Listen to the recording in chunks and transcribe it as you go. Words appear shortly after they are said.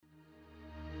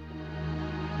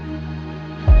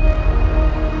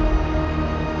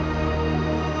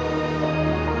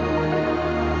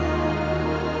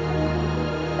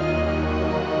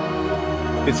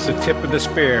It's the tip of the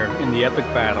spear in the epic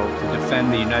battle to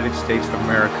defend the United States of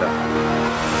America.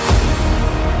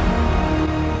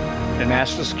 The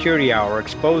National Security Hour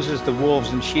exposes the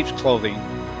wolves in sheep's clothing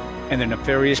and their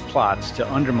nefarious plots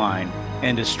to undermine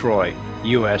and destroy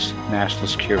U.S. national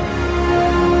security.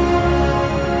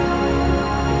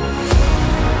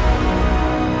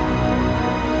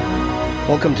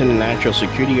 Welcome to the National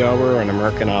Security Hour on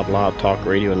American Outlaw Talk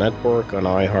Radio Network on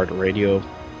iHeartRadio.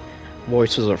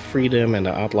 Voices of freedom and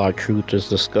the outlaw truth is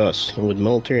discussed with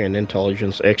military and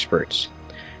intelligence experts.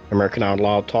 American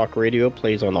Outlaw Talk Radio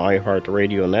plays on the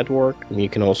iHeartRadio network, and you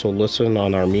can also listen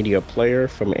on our media player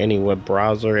from any web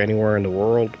browser anywhere in the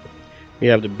world. We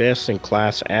have the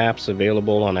best-in-class apps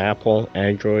available on Apple,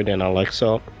 Android, and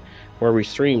Alexa, where we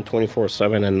stream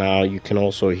 24/7, and now you can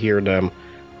also hear them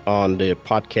on the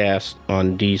podcast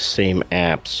on these same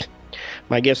apps.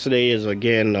 My guest today is,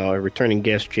 again, returning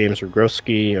guest James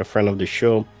Roguski, a friend of the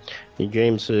show.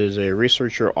 James is a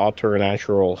researcher, author,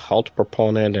 natural health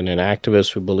proponent, and an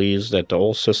activist who believes that the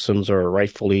old systems are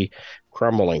rightfully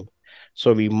crumbling.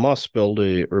 So we must build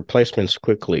the replacements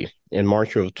quickly. In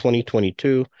March of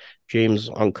 2022, James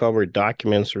uncovered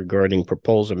documents regarding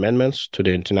proposed amendments to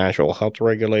the international health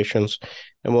regulations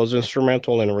and was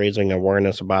instrumental in raising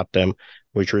awareness about them,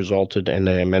 which resulted in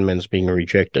the amendments being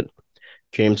rejected.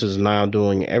 James is now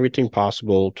doing everything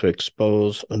possible to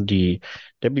expose the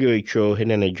WHO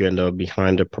hidden agenda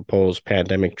behind the proposed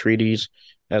pandemic treaties,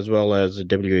 as well as the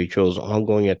WHO's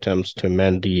ongoing attempts to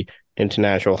amend the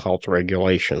international health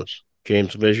regulations.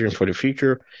 James' vision for the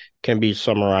future can be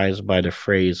summarized by the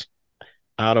phrase,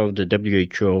 out of the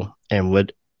WHO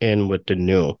and in with the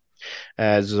new.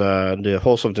 As the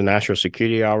host of the National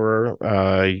Security Hour,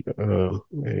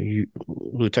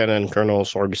 Lieutenant Colonel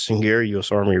Sorgensen here,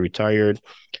 U.S. Army retired,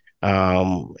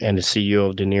 and the CEO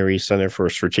of the Near East Center for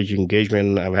Strategic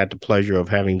Engagement. I've had the pleasure of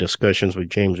having discussions with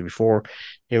James before,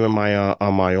 even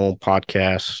on my own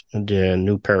podcast, The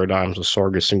New Paradigms of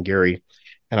Sorgensen Gary,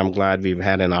 and I'm glad we've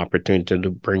had an opportunity to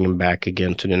bring him back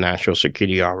again to the National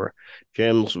Security Hour.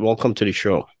 James, welcome to the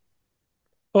show.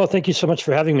 Well, thank you so much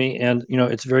for having me. And,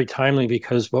 it's very timely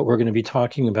because what we're going to be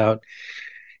talking about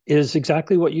is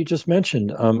exactly what you just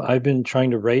mentioned. I've been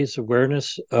trying to raise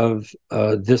awareness of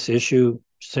this issue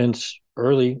since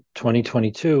early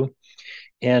 2022,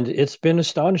 and it's been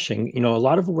astonishing. A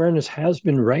lot of awareness has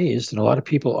been raised, and a lot of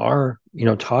people are,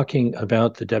 talking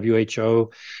about the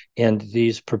WHO and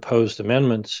these proposed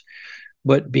amendments.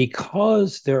 But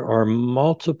because there are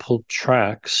multiple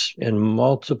tracks and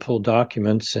multiple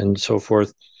documents and so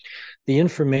forth, the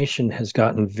information has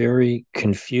gotten very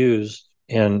confused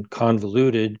and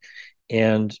convoluted.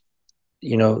 And,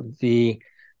 the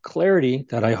clarity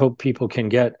that I hope people can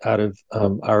get out of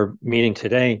our meeting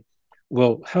today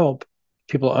will help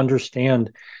people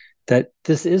understand that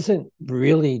this isn't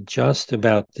really just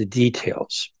about the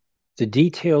details. The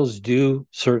details do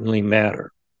certainly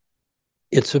matter.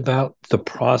 It's about the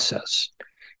process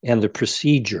and the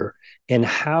procedure and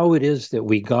how it is that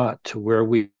we got to where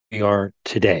we are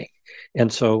today.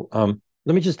 And so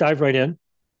let me just dive right in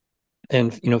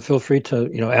and, feel free to,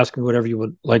 ask me whatever you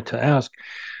would like to ask.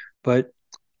 But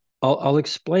I'll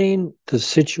explain the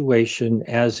situation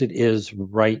as it is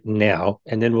right now,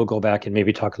 and then we'll go back and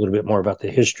maybe talk a little bit more about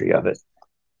the history of it.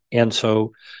 And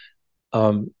so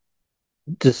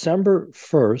December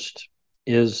 1st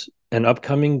is an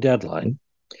upcoming deadline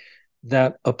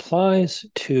that applies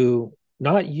to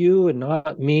not you and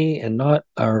not me and not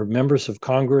our members of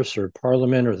Congress or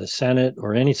Parliament or the Senate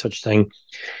or any such thing.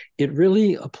 It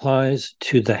really applies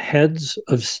to the heads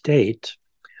of state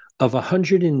of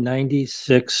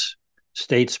 196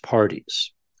 states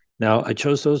parties. Now, I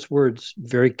chose those words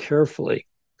very carefully.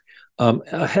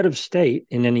 A head of state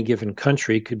in any given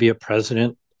country could be a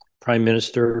president, prime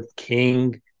minister,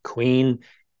 king, queen,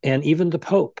 and even the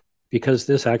Pope, because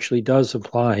this actually does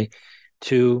apply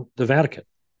to the Vatican.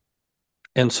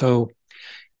 And so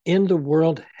in the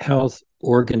World Health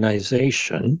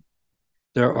Organization,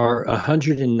 there are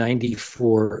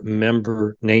 194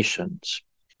 member nations,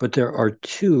 but there are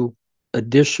two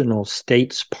additional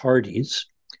states parties,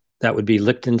 that would be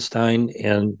Liechtenstein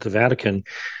and the Vatican,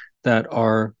 that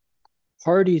are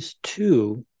parties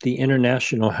to the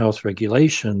international health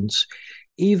regulations,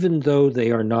 even though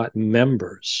they are not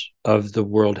members of the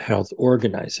World Health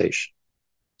Organization.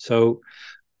 So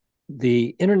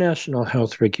the international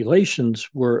health regulations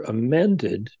were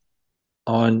amended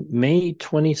on May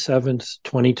 27th,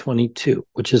 2022,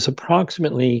 which is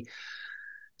approximately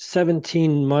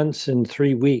 17 months and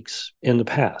 3 weeks in the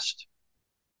past.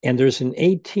 And there's an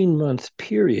 18-month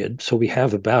period, so we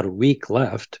have about a week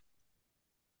left,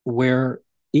 where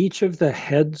each of the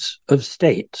heads of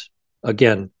state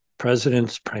again,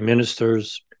 presidents, prime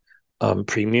ministers,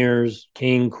 premiers,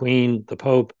 king, queen, the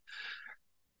Pope,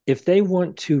 if they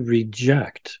want to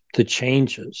reject the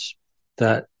changes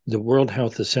that the World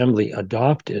Health Assembly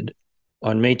adopted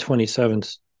on May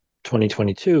 27th,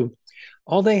 2022,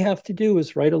 all they have to do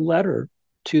is write a letter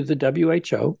to the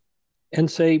WHO and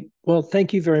say, well,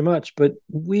 thank you very much, but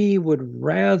we would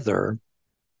rather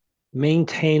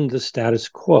maintain the status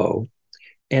quo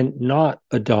and not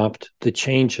adopt the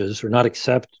changes or not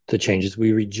accept the changes.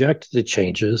 We reject the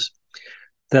changes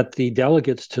that the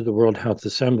delegates to the World Health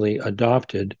Assembly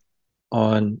adopted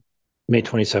on May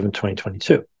 27,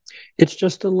 2022. It's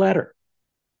just a letter.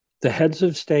 The heads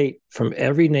of state from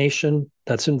every nation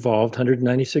that's involved,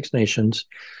 196 nations,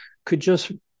 could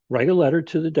just write a letter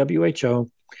to the WHO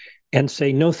and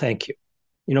say, no, thank you.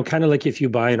 You know, kind of like if you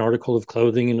buy an article of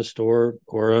clothing in a store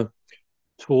or a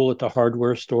tool at the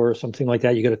hardware store or something like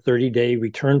that, you get a 30-day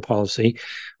return policy.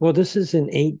 Well, this is an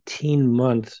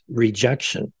 18-month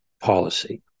rejection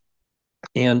policy.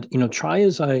 And, you know, try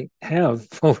as I have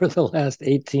over the last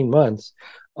 18 months,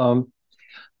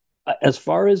 as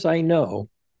far as I know,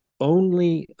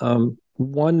 only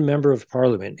one member of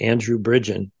parliament, Andrew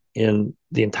Bridgen, in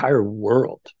the entire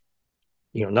world,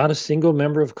 you know, not a single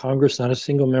member of Congress, not a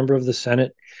single member of the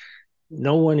Senate,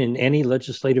 no one in any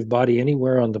legislative body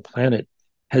anywhere on the planet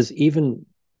has even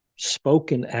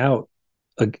spoken out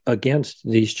against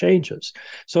these changes.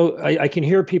 So I can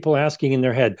hear people asking in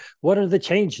their head, what are the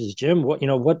changes, Jim?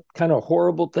 What kind of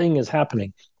horrible thing is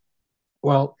happening?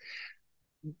 Well,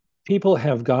 people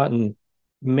have gotten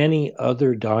many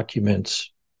other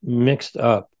documents mixed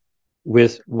up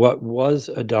with what was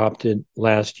adopted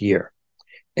last year.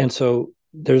 And so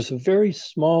there's a very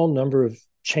small number of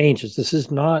changes. This is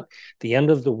not the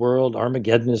end of the world.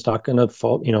 Armageddon is not going to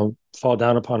fall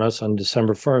down upon us on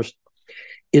December 1st.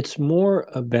 It's more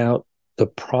about the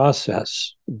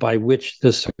process by which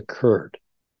this occurred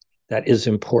that is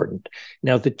important.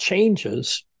 Now, the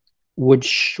changes would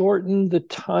shorten the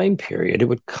time period. It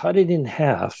would cut it in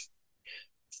half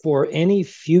for any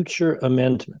future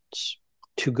amendments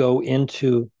to go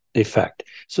into effect.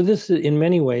 So this, in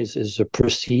many ways, is a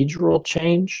procedural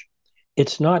change.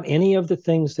 It's not any of the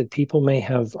things that people may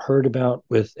have heard about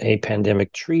with a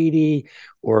pandemic treaty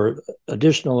or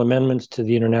additional amendments to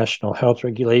the international health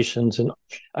regulations. And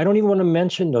I don't even want to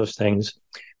mention those things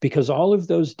because all of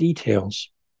those details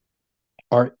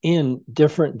are in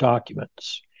different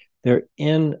documents. They're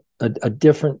in a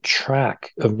different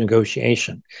track of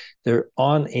negotiation. They're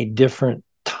on a different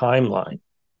timeline.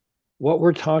 What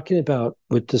we're talking about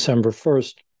with December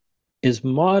 1st is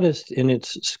modest in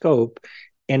its scope,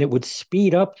 and it would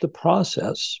speed up the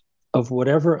process of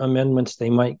whatever amendments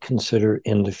they might consider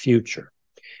in the future.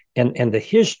 And the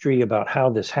history about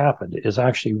how this happened is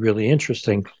actually really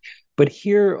interesting. But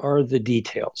here are the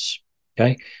details,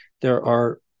 okay? There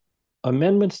are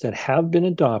amendments that have been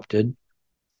adopted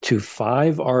to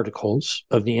 5 articles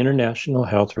of the International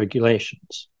Health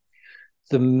Regulations.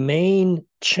 The main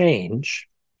change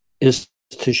is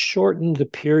to shorten the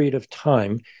period of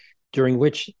time during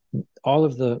which all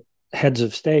of the heads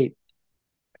of state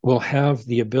will have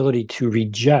the ability to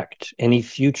reject any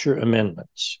future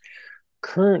amendments.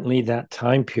 Currently, that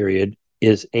time period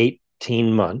is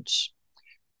 18 months,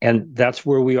 and that's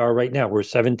where we are right now. We're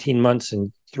 17 months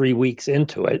and 3 weeks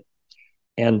into it,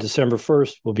 and December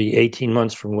 1st will be 18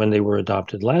 months from when they were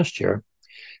adopted last year.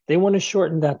 They want to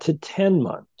shorten that to 10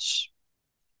 months.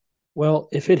 Well,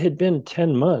 if it had been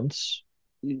 10 months,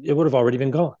 it would have already been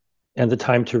gone, and the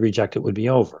time to reject it would be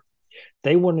over.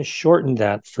 They want to shorten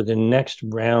that for the next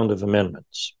round of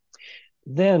amendments.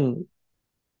 Then,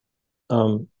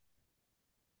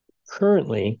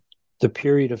 currently, the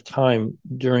period of time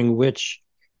during which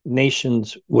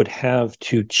nations would have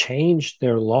to change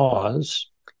their laws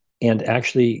and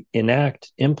actually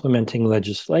enact implementing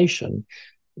legislation,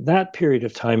 that period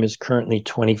of time is currently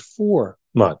 24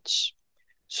 months.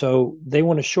 So they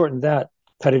want to shorten that,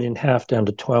 cut it in half down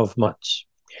to 12 months.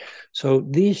 So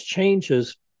these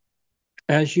changes,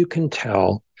 as you can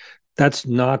tell, that's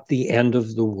not the end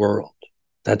of the world.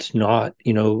 That's not,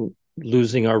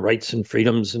 losing our rights and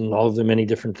freedoms and all of the many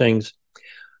different things.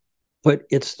 But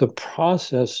it's the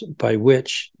process by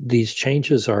which these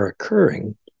changes are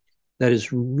occurring that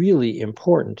is really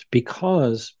important,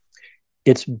 because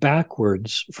it's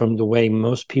backwards from the way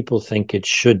most people think it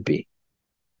should be.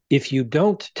 If you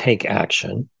don't take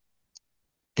action,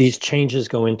 these changes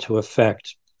go into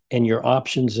effect and your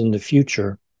options in the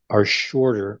future are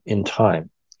shorter in time.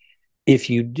 If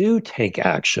you do take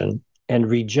action and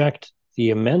reject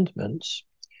the amendments,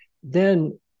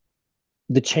 then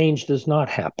the change does not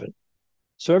happen.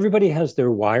 So everybody has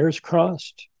their wires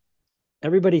crossed,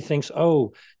 everybody thinks,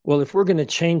 oh, well, if we're going to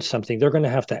change something, they're going to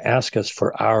have to ask us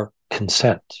for our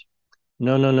consent.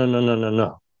 No, no, no, no, no, no,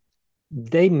 no.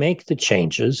 They make the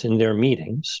changes in their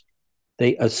meetings.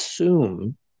 They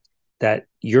assume that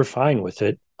you're fine with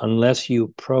it unless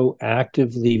you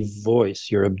proactively voice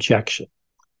your objection.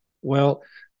 Well,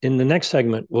 in the next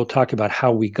segment, we'll talk about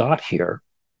how we got here,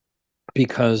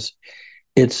 because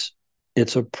it's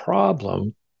a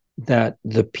problem that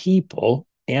the people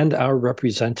and our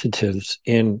representatives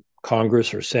in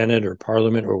Congress or Senate or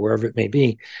Parliament or wherever it may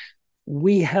be,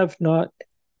 we have not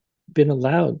been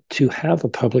allowed to have a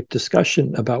public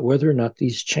discussion about whether or not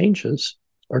these changes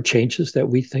are changes that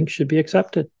we think should be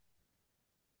accepted.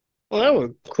 Well, I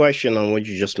have a question on what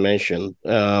you just mentioned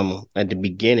at the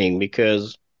beginning,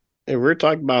 because we're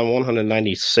talking about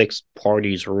 196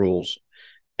 parties' rules,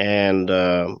 and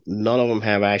none of them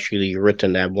have actually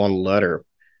written that one letter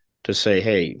to say,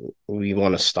 hey, we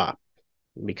want to stop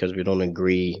because we don't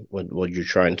agree with what you're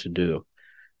trying to do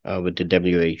with the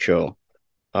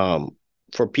WHO.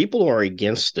 For people who are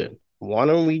against it, why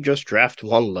don't we just draft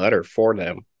one letter for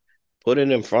them, put it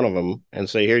in front of them, and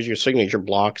say, here's your signature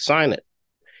block, sign it.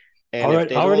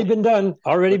 And already been done.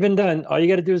 Already been done. All you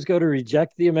got to do is go to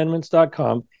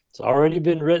rejecttheamendments.com. It's already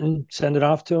been written. Send it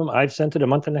off to them. I've sent it a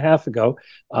month and a half ago.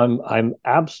 I'm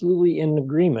absolutely in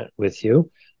agreement with you.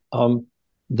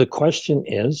 The question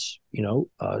is,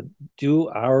 do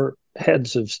our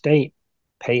heads of state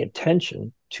pay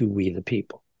attention to we the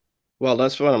people? Well,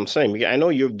 that's what I'm saying. I know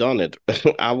you've done it.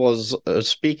 I was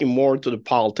speaking more to the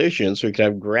politicians who could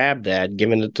have grabbed that,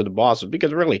 given it to the bosses,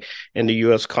 because really in the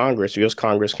U.S. Congress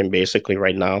can basically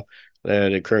right now,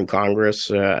 the current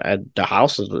Congress at the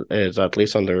House is at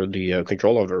least under the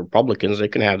control of the Republicans. They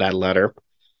can have that letter.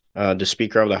 The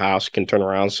Speaker of the House can turn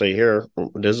around and say, here,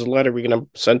 this is a letter we're going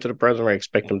to send to the president. I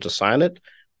expect him to sign it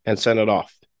and send it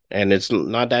off. And it's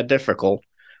not that difficult.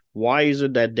 Why is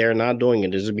it that they're not doing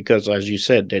it? Is it because, as you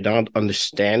said, they're not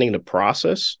understanding the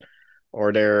process,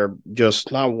 or they're just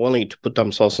not willing to put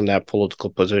themselves in that political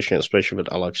position, especially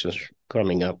with elections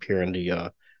coming up here in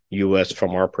the U.S.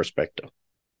 from our perspective?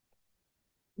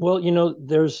 Well,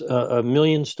 there's a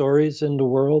million stories in the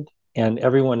world, and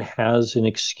everyone has an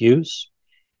excuse.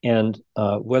 And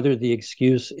whether the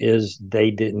excuse is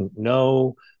they didn't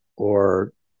know,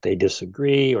 or they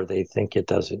disagree, or they think it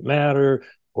doesn't matter,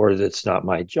 or that's not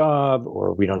my job,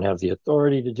 or we don't have the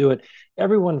authority to do it,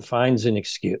 everyone finds an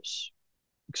excuse.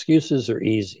 Excuses are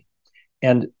easy.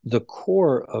 And the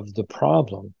core of the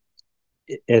problem,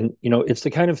 and it's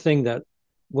the kind of thing that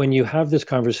when you have this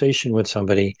conversation with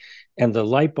somebody and the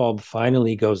light bulb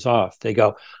finally goes off, they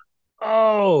go,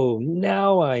 oh,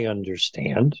 now I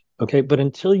understand. Okay. But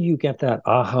until you get that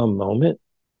aha moment,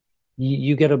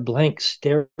 you get a blank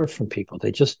stare from people.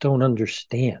 They just don't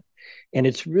understand. And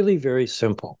it's really very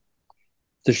simple.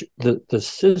 The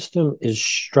system is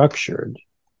structured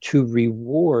to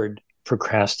reward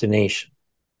procrastination.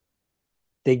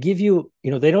 They give you,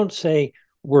 they don't say,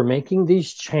 we're making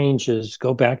these changes,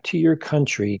 go back to your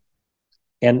country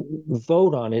and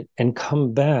vote on it and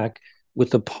come back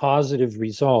with a positive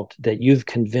result that you've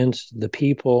convinced the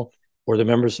people or the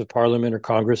members of Parliament or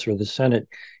Congress or the Senate,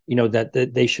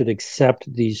 that they should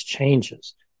accept these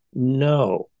changes.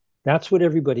 No, that's what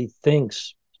everybody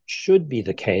thinks should be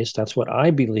the case. That's what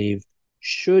I believe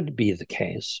should be the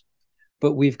case.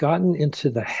 But we've gotten into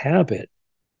the habit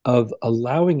of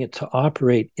allowing it to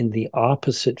operate in the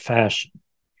opposite fashion. A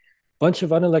bunch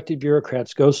of unelected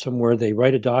bureaucrats go somewhere, they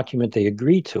write a document, they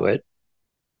agree to it,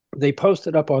 they post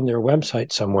it up on their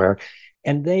website somewhere,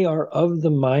 and they are of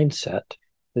the mindset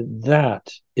that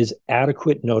that is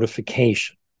adequate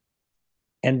notification.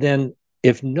 And then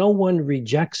if no one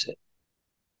rejects it,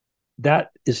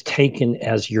 that is taken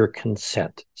as your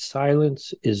consent.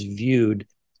 Silence is viewed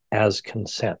as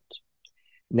consent.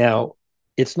 Now,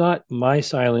 it's not my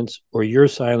silence or your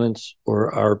silence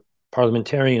or our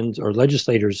parliamentarians or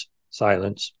legislators'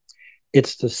 silence.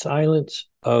 It's the silence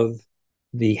of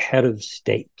the head of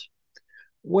state.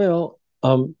 Well,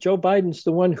 Joe Biden's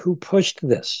the one who pushed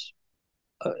this.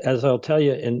 As I'll tell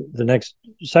you in the next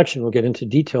section, we'll get into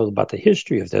details about the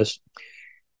history of this.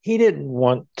 He didn't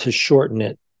want to shorten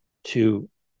it to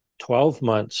 12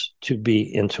 months to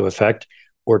be into effect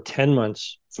or 10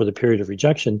 months for the period of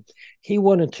rejection. He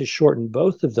wanted to shorten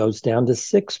both of those down to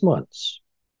 6 months.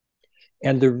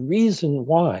 And the reason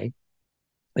why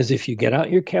is if you get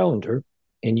out your calendar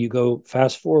and you go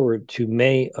fast forward to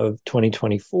May of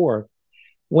 2024,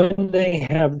 when they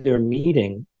have their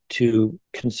meeting to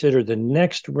consider the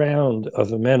next round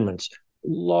of amendments,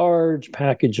 large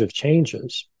package of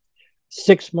changes,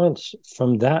 6 months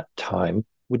from that time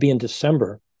would be in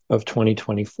December of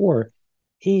 2024.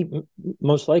 he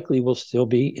most likely will still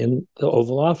be in the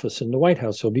Oval Office in the White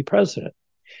House. He'll be president.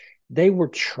 They were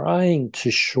trying to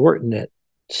shorten it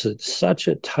to such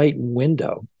a tight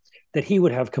window that he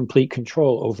would have complete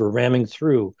control over ramming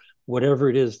through whatever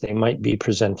it is they might be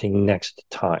presenting next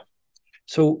time.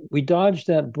 So we dodged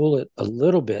that bullet a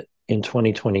little bit in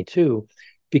 2022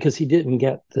 because he didn't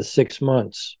get the 6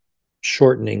 months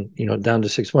shortening, down to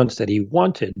 6 months that he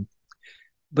wanted.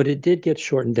 But it did get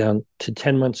shortened down to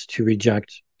 10 months to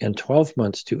reject and 12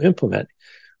 months to implement,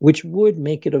 which would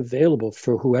make it available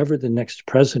for whoever the next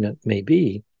president may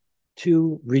be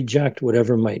to reject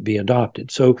whatever might be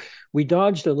adopted. So we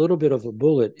dodged a little bit of a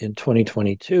bullet in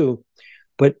 2022,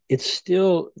 but it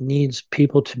still needs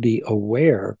people to be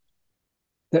aware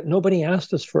that nobody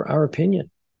asked us for our opinion.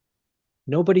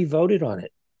 Nobody voted on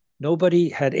it. Nobody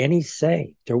had any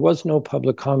say. There was no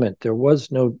public comment. There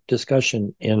was no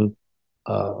discussion in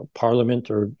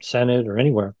Parliament or Senate or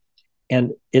anywhere.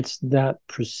 And it's that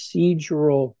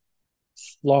procedural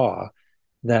flaw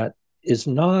that is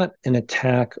not an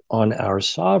attack on our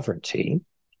sovereignty,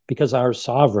 because our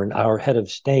sovereign, our head of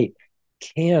state,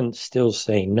 can still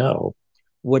say no.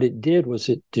 What it did was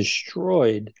it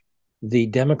destroyed the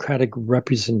democratic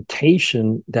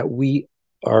representation that we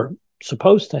are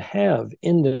supposed to have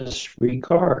in this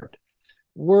regard.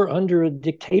 We're under a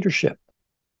dictatorship.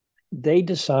 They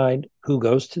decide who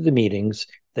goes to the meetings.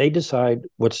 They decide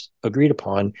what's agreed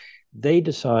upon. They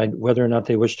decide whether or not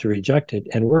they wish to reject it,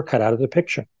 and we're cut out of the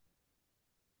picture.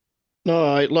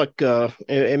 No, look,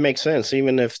 it makes sense.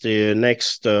 Even if the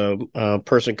next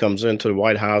person comes into the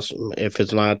White House, if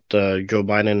it's not Joe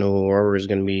Biden or whoever is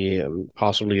going to be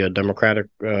possibly a Democratic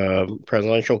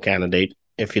presidential candidate,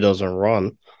 if he doesn't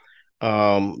run,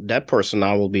 that person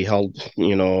now will be held,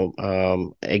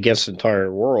 against the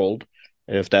entire world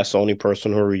if that's the only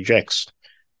person who rejects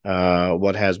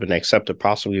what has been accepted,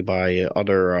 possibly by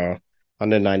other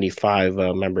 195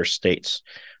 member states.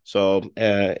 So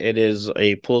it is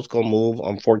a political move.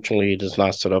 Unfortunately, it is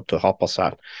not set up to help us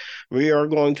out. We are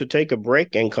going to take a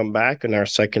break and come back in our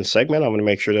second segment. I'm going to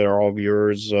make sure that all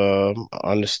viewers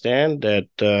understand that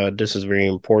this is very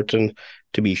important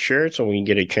to be shared. So when you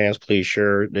get a chance, please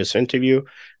share this interview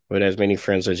with as many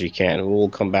friends as you can. We will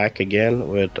come back again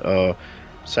with a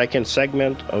second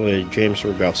segment with James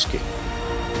Roguski.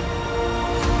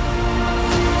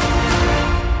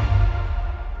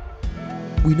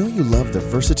 We know you love the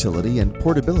versatility and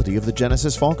portability of the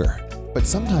Genesis Fogger, but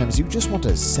sometimes you just want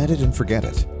to set it and forget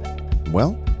it.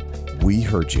 Well, we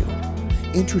heard you.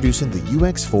 Introducing the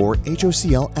UX4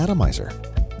 HOCL Atomizer.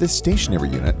 This stationary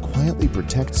unit quietly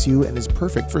protects you and is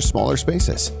perfect for smaller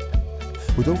spaces.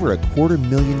 With over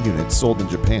 250,000 units sold in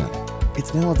Japan,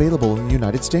 it's now available in the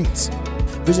United States.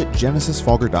 Visit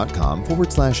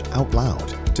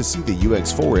genesisfogger.com/outloud to see the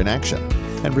UX4 in action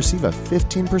and receive a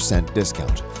 15%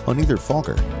 discount on either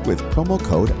Fogger with promo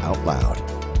code OUTLOUD.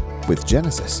 With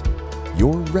Genesis,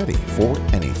 you're ready for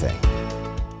anything.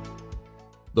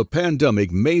 The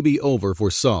pandemic may be over for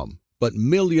some, but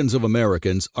millions of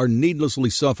Americans are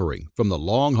needlessly suffering from the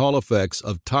long-haul effects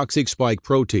of toxic spike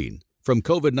protein from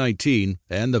COVID-19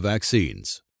 and the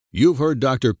vaccines. You've heard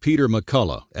Dr. Peter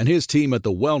McCullough and his team at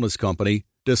the Wellness Company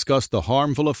discuss the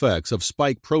harmful effects of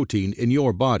spike protein in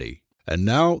your body. And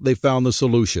now they found the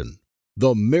solution.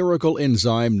 The miracle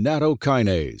enzyme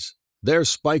nattokinase. Their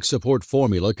spike support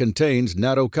formula contains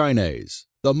nattokinase,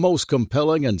 the most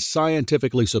compelling and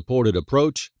scientifically supported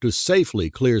approach to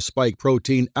safely clear spike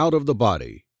protein out of the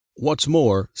body. What's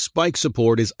more, spike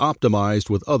support is optimized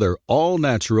with other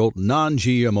all-natural,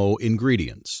 non-GMO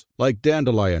ingredients, like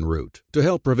dandelion root, to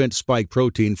help prevent spike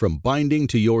protein from binding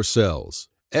to your cells.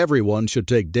 Everyone should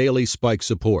take daily spike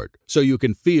support so you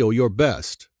can feel your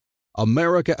best.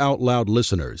 America Out Loud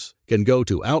listeners can go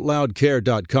to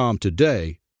OutLoudCare.com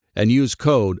today and use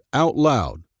code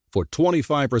OUTLOUD for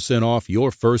 25% off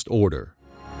your first order.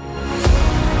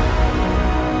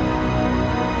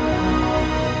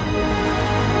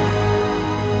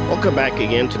 Welcome back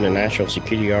again to the National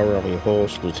Security Hour. I'm your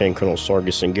host, Lieutenant Colonel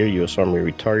Sargis Singir, U.S. Army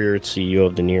retired, CEO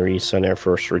of the Near East Center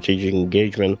for Strategic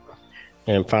Engagement,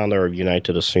 and founder of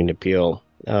United Assyrian Appeal.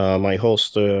 My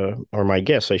host, or my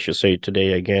guest, I should say,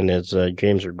 today again is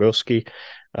James Roguski.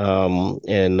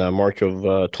 In March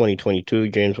of 2022,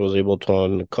 James was able to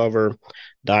uncover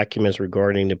documents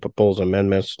regarding the proposed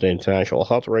amendments to the international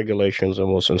health regulations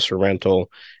and was instrumental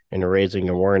in raising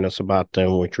awareness about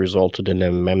them, which resulted in the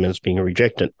amendments being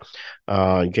rejected.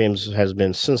 James has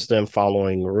been since then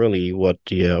following really what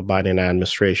the Biden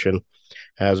administration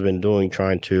has been doing,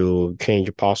 trying to change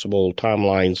possible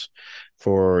timelines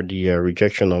for the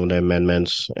rejection of the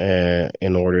amendments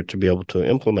in order to be able to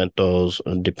implement those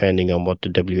depending on what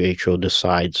the WHO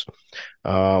decides.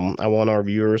 I want our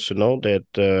viewers to know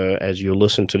that as you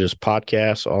listen to this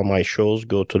podcast, all my shows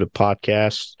go to the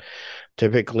podcast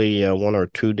typically 1 or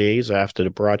 2 days after the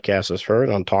broadcast is heard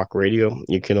on Talk Radio.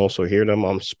 You can also hear them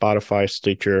on Spotify,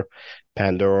 Stitcher,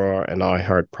 Pandora, and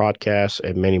iHeart Podcasts,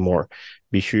 and many more.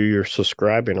 Be sure you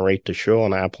subscribe and rate the show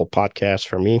on Apple Podcasts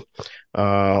for me.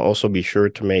 Also, be sure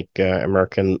to make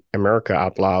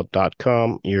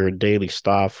AmericaOutloud.com your daily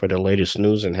stop for the latest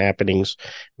news and happenings.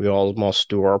 We all must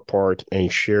do our part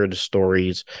and share the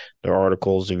stories, the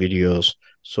articles, the videos,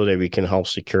 so that we can help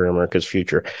secure America's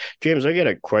future. James, I get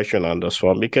a question on this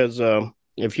one because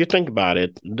if you think about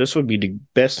it, this would be the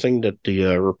best thing that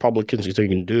the Republicans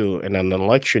can do in an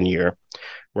election year,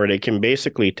 where they can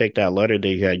basically take that letter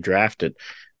they had drafted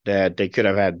that they could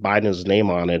have had Biden's name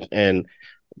on it. And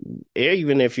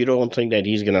even if you don't think that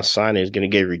he's going to sign it, he's going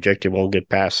to get rejected, won't get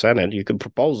past Senate, you could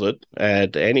propose it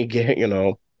at any,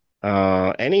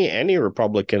 any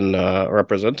Republican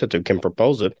representative can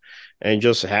propose it and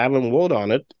just have him vote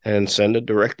on it and send it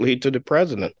directly to the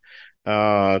president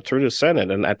through the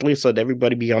Senate, and at least let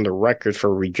everybody be on the record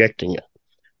for rejecting it.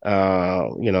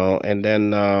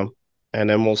 And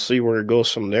then we'll see where it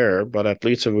goes from there. But at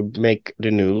least it would make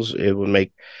the news. It would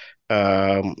make,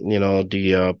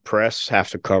 the press have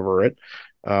to cover it.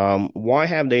 Why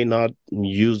have they not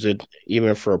used it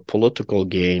even for a political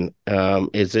gain?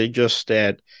 Is it just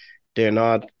that they're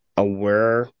not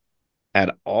aware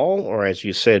at all? Or as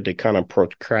you said, they kind of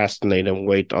procrastinate and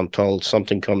wait until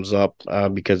something comes up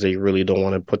because they really don't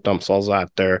want to put themselves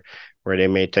out there where they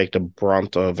may take the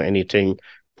brunt of anything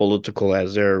political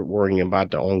as they're worrying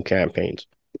about their own campaigns?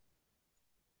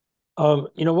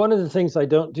 One of the things I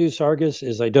don't do, Sargis,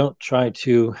 is I don't try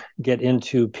to get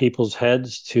into people's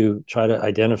heads to try to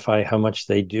identify how much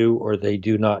they do or they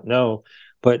do not know.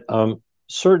 But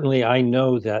certainly I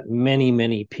know that many,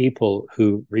 many people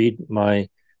who read my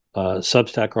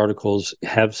Substack articles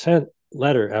have sent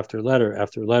letter after letter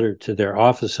after letter to their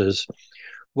offices,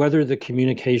 whether the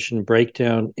communication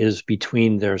breakdown is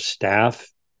between their staff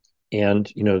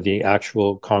and, the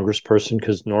actual congressperson,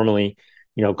 because normally,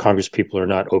 Congress people are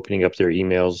not opening up their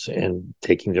emails and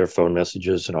taking their phone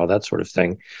messages and all that sort of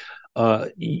thing.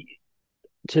 To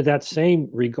that same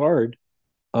regard,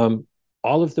 all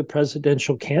of the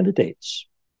presidential candidates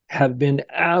have been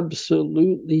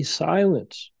absolutely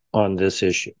silent on this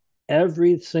issue.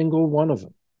 Every single one of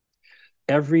them.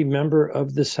 Every member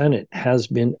of the Senate has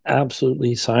been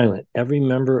absolutely silent. Every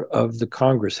member of the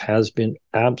Congress has been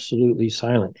absolutely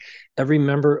silent. Every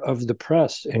member of the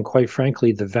press, and quite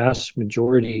frankly, the vast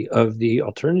majority of the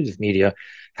alternative media,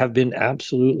 have been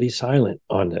absolutely silent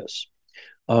on this.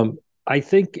 I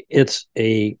think it's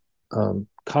a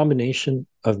combination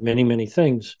of many, many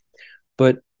things.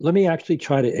 But let me actually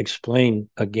try to explain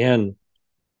again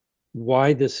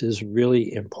why this is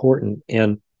really important.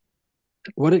 And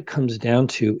what it comes down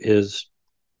to is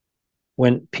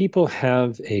when people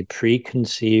have a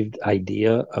preconceived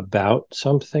idea about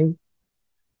something,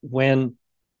 when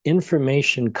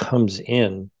information comes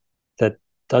in that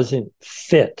doesn't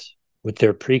fit with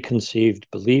their preconceived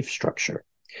belief structure,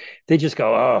 they just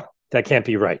go, oh, that can't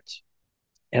be right.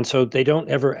 And so they don't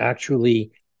ever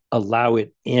actually allow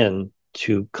it in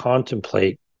to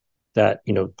contemplate that,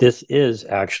 this is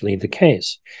actually the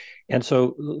case. And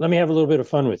so let me have a little bit of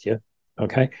fun with you.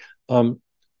 Okay. Do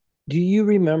you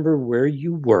remember where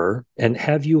you were, and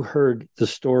have you heard the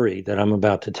story that I'm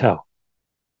about to tell?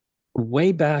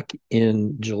 Way back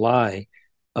in July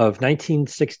of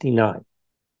 1969,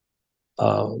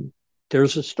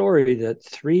 there's a story that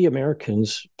 3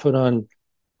 Americans put on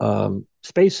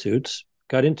spacesuits,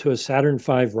 got into a Saturn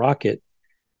V rocket,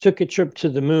 took a trip to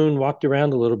the moon, walked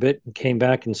around a little bit, and came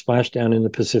back and splashed down in the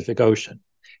Pacific Ocean.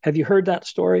 Have you heard that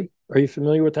story? Are you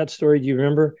familiar with that story? Do you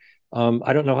remember?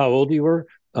 I don't know how old you were.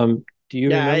 Do you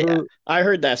remember? I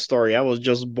heard that story. I was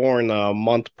just born a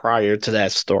month prior to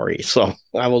that story. So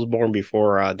I was born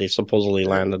before they supposedly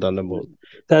landed on the moon.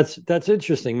 That's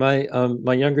interesting.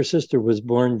 My younger sister was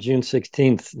born June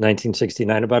 16th,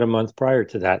 1969, about a month prior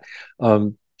to that.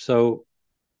 So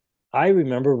I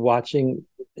remember watching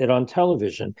it on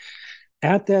television.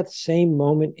 At that same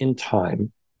moment in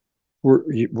time,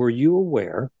 were you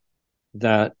aware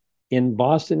that in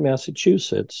Boston,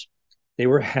 Massachusetts, they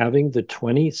were having the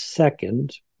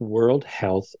 22nd World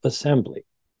Health Assembly?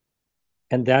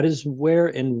 And that is where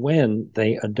and when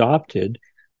they adopted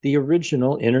the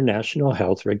original international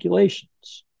health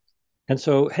regulations. And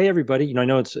so, hey, everybody, I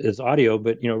know it's audio,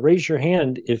 but, raise your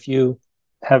hand if you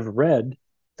have read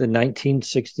the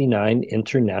 1969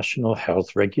 International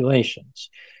Health Regulations.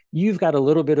 You've got a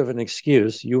little bit of an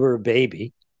excuse. You were a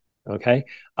baby. Okay.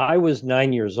 I was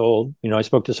 9 years old. I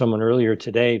spoke to someone earlier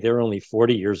today. They're only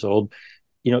 40 years old.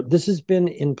 This has been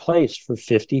in place for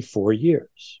 54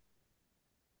 years.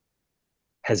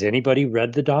 Has anybody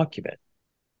read the document?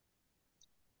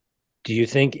 Do you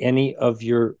think any of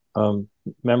your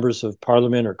members of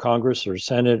Parliament or Congress or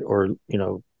Senate or,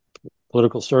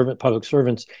 public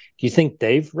servants, do you think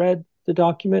they've read the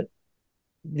document?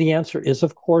 The answer is,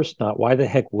 of course not. Why the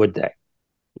heck would they?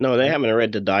 No, they haven't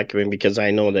read the document because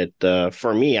I know that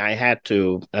for me, I had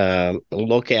to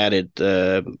look at it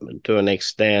to an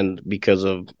extent because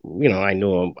of, I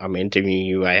know I'm interviewing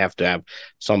you. I have to have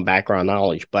some background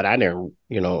knowledge, but I didn't,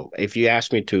 if you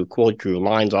ask me to quote you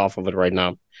lines off of it right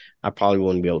now, I probably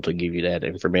wouldn't be able to give you that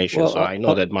information. Well, so I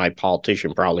know that my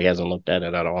politician probably hasn't looked at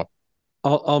it at all.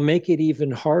 I'll make it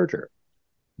even harder.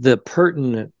 The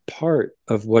pertinent part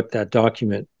of what that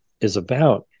document is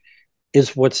about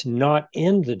is what's not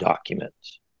in the document.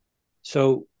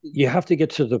 So you have to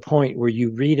get to the point where you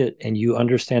read it and you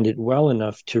understand it well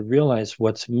enough to realize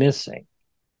what's missing.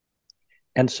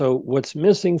 And so what's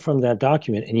missing from that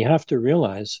document, and you have to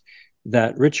realize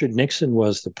that Richard Nixon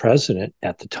was the president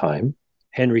at the time.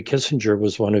 Henry Kissinger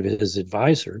was one of his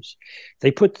advisors.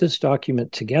 They put this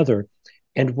document together,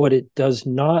 and what it does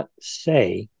not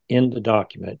say in the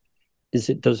document is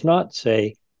it does not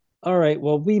say, all right,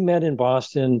 well, we met in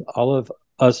Boston. All of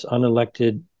us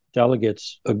unelected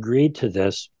delegates agreed to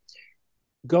this.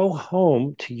 Go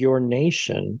home to your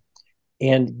nation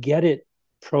and get it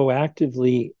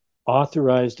proactively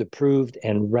authorized, approved,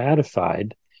 and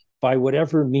ratified by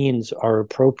whatever means are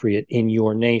appropriate in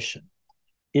your nation.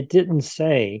 It didn't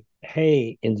say,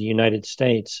 hey, in the United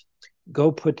States,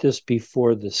 go put this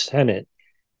before the Senate,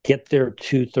 get their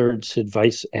 2/3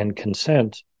 advice and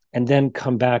consent, and then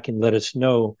come back and let us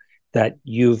know that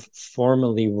you've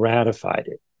formally ratified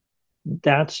it.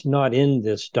 That's not in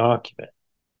this document.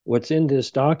 What's in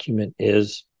this document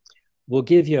is, we'll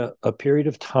give you a period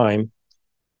of time.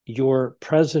 Your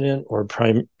president or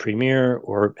premier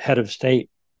or head of state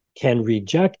can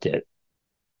reject it.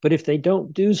 But if they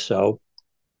don't do so,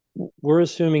 we're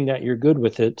assuming that you're good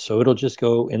with it. So it'll just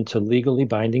go into legally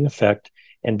binding effect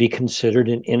and be considered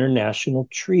an international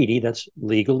treaty that's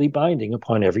legally binding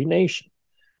upon every nation.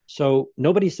 So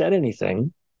nobody said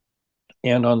anything.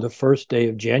 And on the first day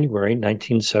of January,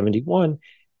 1971,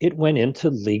 it went into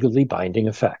legally binding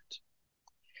effect.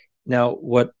 Now,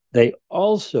 what they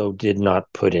also did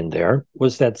not put in there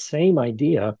was that same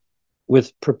idea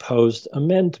with proposed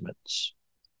amendments.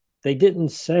 They didn't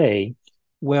say,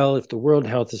 well, if the World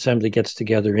Health Assembly gets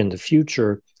together in the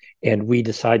future and we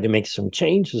decide to make some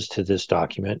changes to this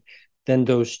document, then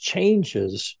those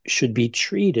changes should be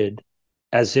treated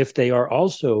as if they are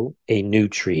also a new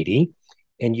treaty,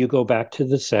 and you go back to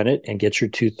the Senate and get your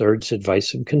 2/3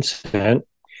 advice and consent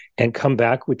and come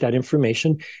back with that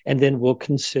information, and then we'll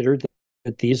consider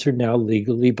that these are now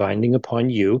legally binding upon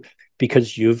you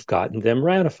because you've gotten them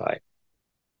ratified.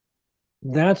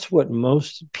 That's what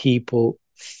most people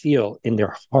feel in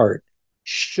their heart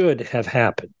should have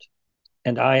happened.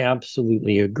 And I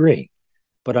absolutely agree.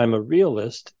 But I'm a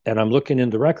realist, and I'm looking in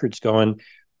the records going,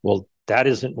 well, that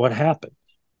isn't what happened.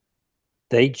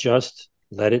 They just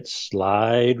let it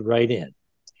slide right in.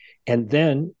 And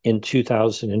then in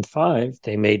 2005,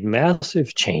 they made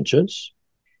massive changes,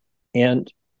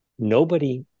 and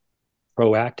nobody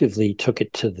proactively took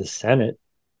it to the Senate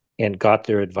and got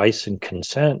their advice and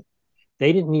consent.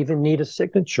 They didn't even need a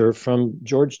signature from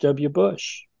George W.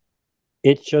 Bush.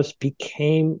 It just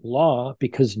became law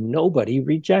because nobody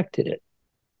rejected it.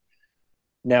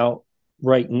 Now,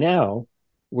 right now,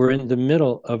 we're in the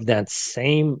middle of that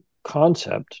same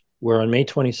concept where on May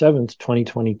 27th,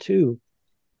 2022,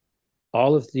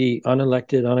 all of the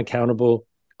unelected, unaccountable,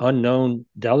 unknown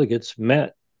delegates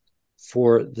met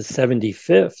for the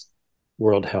 75th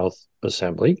World Health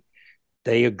Assembly.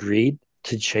 They agreed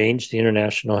to change the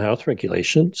international health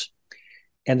regulations.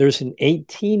 And there's an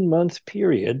 18-month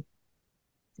period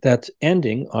that's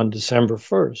ending on December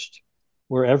 1st,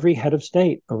 where every head of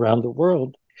state around the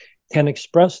world can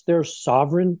express their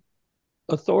sovereign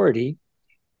authority,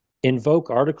 invoke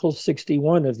Article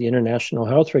 61 of the International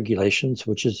Health Regulations,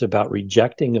 which is about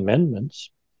rejecting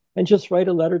amendments, and just write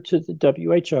a letter to the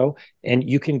WHO. And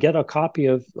you can get a copy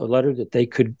of a letter that they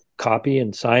could copy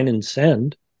and sign and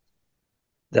send.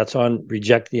 That's on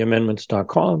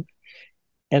rejecttheamendments.com.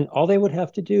 And all they would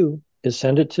have to do is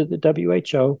send it to the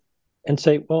WHO and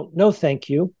say, well, no, thank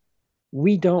you.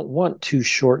 We don't want to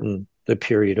shorten the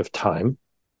period of time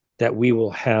that we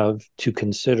will have to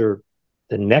consider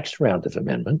the next round of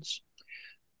amendments.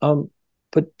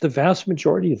 But the vast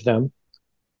majority of them,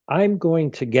 I'm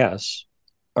going to guess,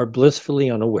 are blissfully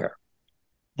unaware.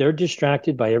 They're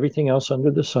distracted by everything else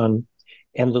under the sun.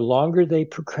 And the longer they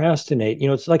procrastinate,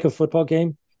 it's like a football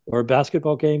game or a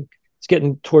basketball game. It's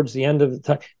getting towards the end of the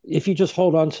time. If you just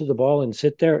hold on to the ball and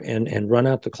sit there and run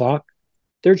out the clock,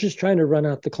 they're just trying to run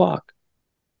out the clock.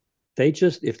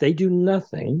 If they do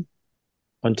nothing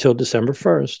until December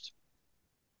 1st,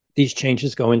 these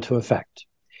changes go into effect.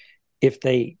 If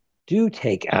they do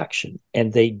take action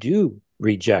and they do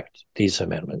reject these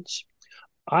amendments,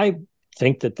 I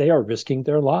think that they are risking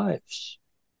their lives.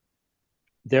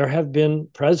 There have been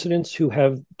presidents who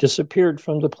have disappeared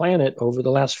from the planet over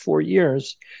the last 4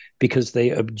 years because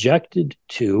they objected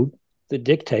to the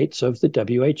dictates of the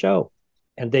WHO,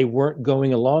 and they weren't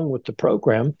going along with the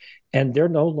program, and they're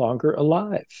no longer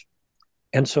alive.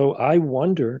 And so I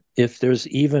wonder if there's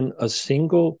even a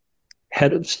single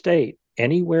head of state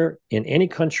anywhere in any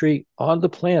country on the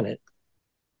planet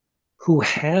who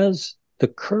has the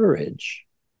courage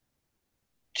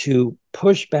to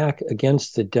push back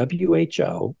against the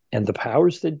WHO and the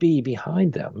powers that be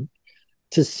behind them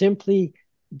to simply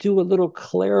do a little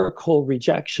clerical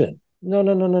rejection.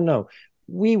 No.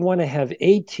 We want to have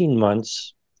 18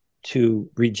 months to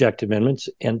reject amendments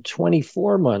and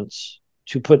 24 months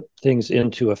to put things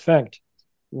into effect,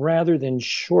 rather than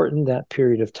shorten that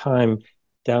period of time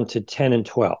down to 10 and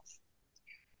 12.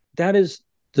 That is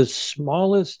the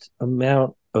smallest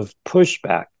amount of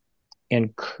pushback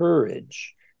and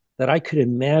courage that I could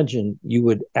imagine you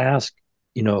would ask,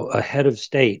 a head of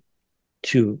state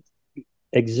to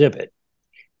exhibit.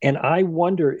 And I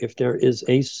wonder if there is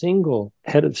a single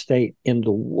head of state in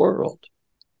the world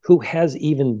who has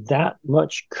even that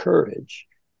much courage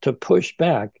to push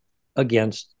back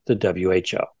against the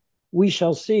WHO. We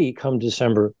shall see come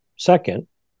December 2nd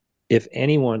if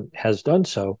anyone has done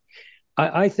so.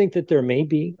 I think that there may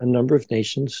be a number of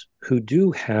nations who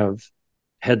do have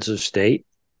heads of state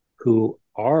who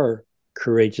are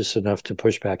courageous enough to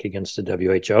push back against the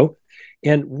WHO.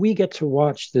 And we get to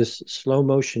watch this slow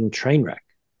motion train wreck.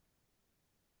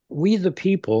 We, the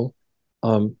people,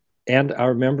 and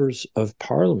our members of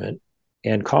Parliament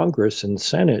and Congress and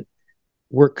Senate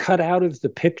were cut out of the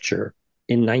picture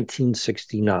in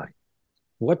 1969.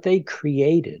 What they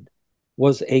created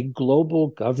was a global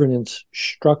governance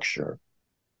structure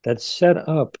that set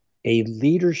up a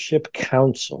leadership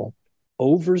council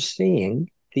overseeing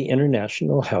the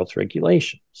international health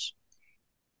regulations.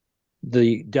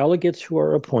 The delegates who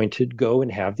are appointed go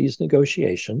and have these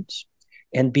negotiations,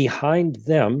 and behind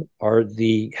them are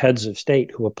the heads of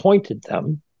state who appointed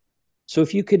them. So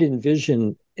if you could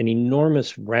envision an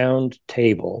enormous round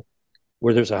table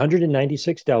where there's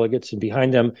 196 delegates and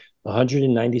behind them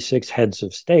 196 heads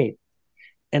of state,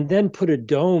 and then put a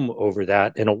dome over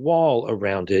that and a wall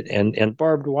around it and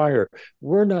barbed wire,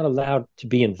 we're not allowed to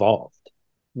be involved.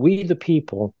 We, the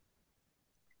people,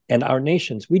 and our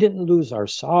nations, we didn't lose our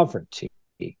sovereignty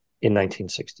in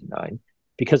 1969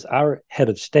 because our head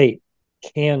of state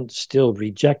can still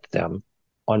reject them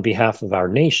on behalf of our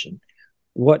nation.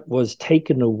 What was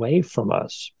taken away from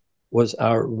us was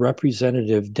our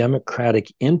representative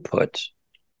democratic input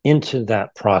into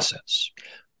that process.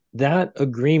 That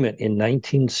agreement in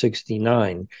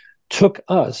 1969 took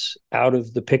us out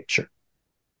of the picture.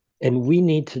 And we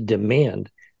need to demand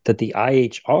that the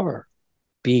IHR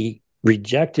be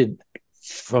rejected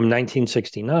from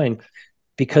 1969,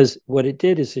 because what it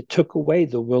did is it took away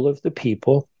the will of the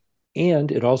people,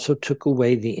 and it also took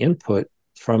away the input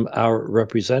from our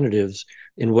representatives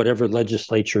in whatever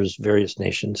legislatures various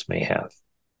nations may have.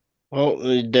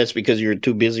 Well, that's because you're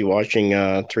too busy watching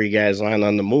Three Guys Land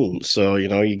on the Moon. So,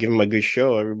 you give them a good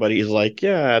show, everybody's like,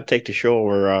 yeah, take the show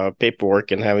or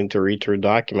paperwork and having to read through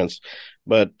documents.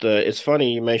 But it's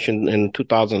funny, you mentioned in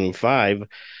 2005,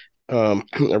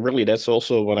 really, that's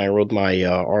also when I wrote my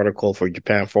article for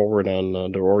Japan Forward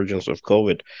on the origins of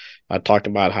COVID. I talked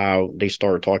about how they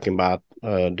started talking about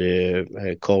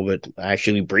the COVID,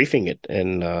 actually briefing it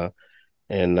in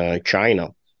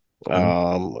China.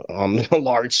 On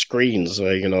large screens,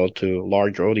 to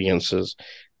large audiences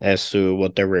as to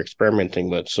what they were experimenting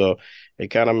with. So it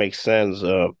kind of makes sense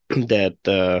that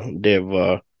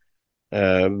they've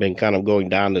been kind of going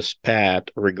down this path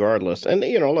regardless. And,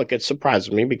 look, it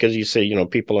surprises me because you say,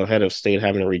 people ahead of state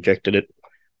haven't rejected it.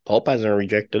 Pope hasn't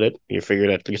rejected it. You figured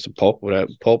at least the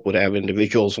Pope would have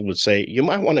individuals who would say, you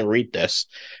might want to read this.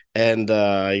 And,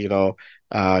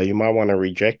 you might want to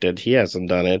reject it. He hasn't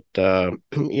done it.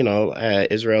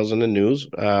 Israel's in the news.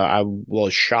 I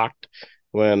was shocked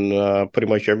when pretty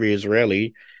much every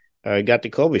Israeli got the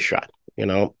COVID shot.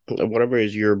 whatever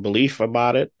is your belief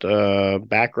about it,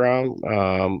 background.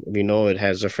 It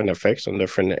has different effects on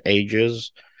different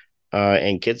ages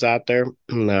and kids out there.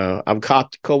 I've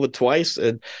caught COVID twice,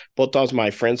 and both times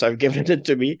my friends have given it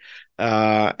to me,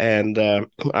 and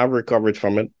I've recovered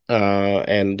from it.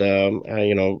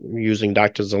 Using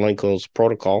Dr. Zelenko's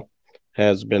protocol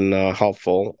has been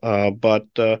helpful. But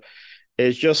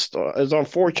it's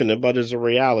unfortunate, but it's a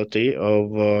reality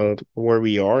of where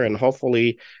we are, and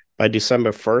hopefully by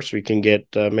December 1st, we can get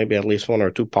maybe at least one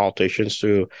or two politicians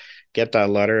to get that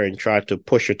letter and try to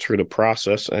push it through the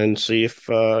process and see if,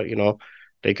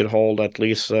 they could hold at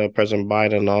least President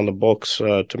Biden on the books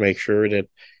to make sure that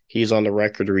he's on the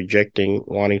record rejecting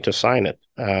wanting to sign it.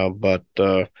 But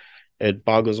it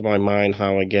boggles my mind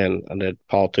how, again, that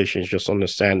politicians just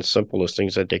understand the simplest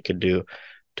things that they could do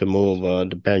to move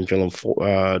the pendulum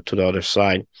to the other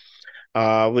side.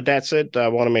 With that said, I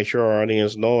want to make sure our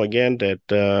audience know again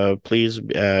that please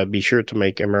be sure to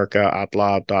make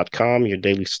AmericaOutloud.com your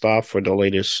daily stop for the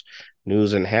latest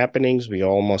news and happenings. We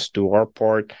all must do our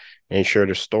part and share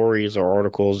the stories, or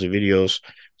articles, the videos,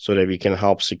 so that we can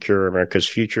help secure America's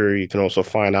future. You can also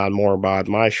find out more about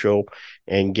my show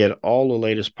and get all the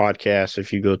latest podcasts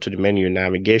if you go to the menu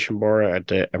navigation bar at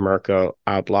the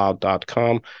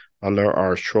AmericaOutloud.com under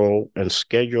our show and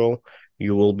schedule.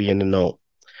 You will be in the know.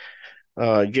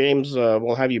 James,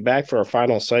 we'll have you back for our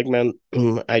final segment.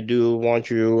 I do want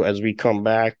you, as we come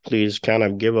back, please kind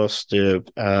of give us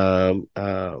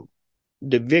the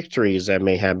victories that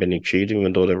may have been achieved,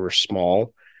 even though they were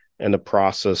small, in the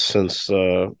process since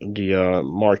the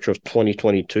March of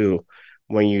 2022,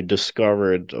 when you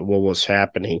discovered what was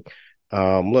happening.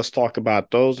 Let's talk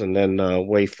about those and then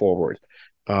way forward.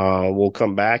 We'll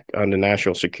come back on the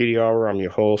National Security Hour. I'm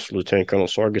your host, Lieutenant Colonel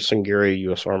Sorgus Sangiri,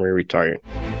 U.S. Army retired.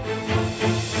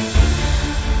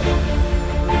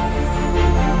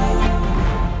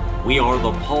 We are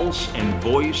the pulse and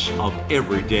voice of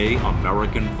everyday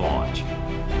American thought.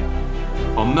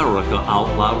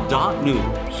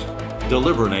 AmericaOutloud.news,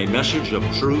 delivering a message of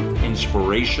truth,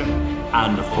 inspiration,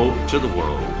 and hope to the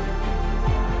world.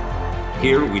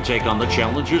 Here we take on the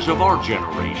challenges of our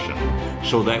generation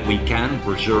so that we can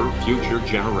preserve future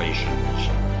generations.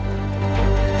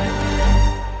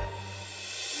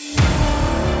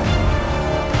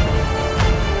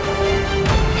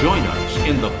 Join us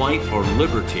in the fight for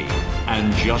liberty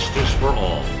and justice for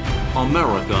all.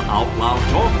 America Out Loud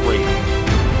Talk Radio.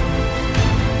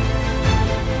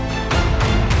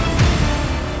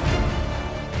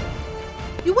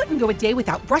 You wouldn't go a day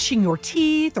without brushing your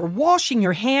teeth or washing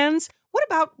your hands. What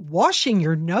about washing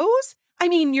your nose? I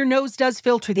mean, your nose does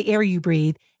filter the air you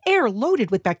breathe, air loaded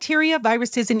with bacteria,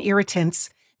 viruses, and irritants.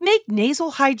 Make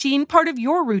nasal hygiene part of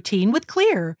your routine with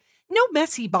Xlear. No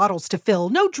messy bottles to fill,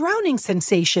 no drowning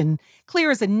sensation.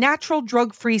 Xlear is a natural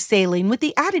drug-free saline with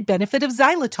the added benefit of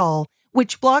xylitol,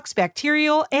 which blocks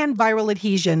bacterial and viral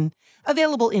adhesion.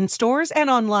 Available in stores and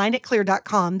online at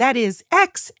Xlear.com. That is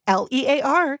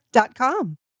XLEAR.com.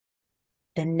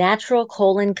 The Natural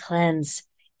Colon Cleanse.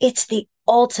 It's the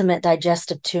ultimate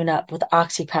digestive tune-up with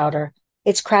Oxy Powder.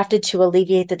 It's crafted to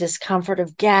alleviate the discomfort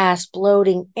of gas,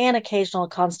 bloating, and occasional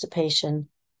constipation.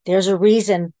 There's a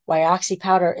reason why Oxy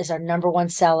Powder is our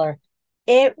 #1 seller.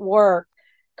 It worked.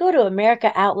 Go to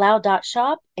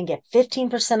AmericaOutloud.shop and get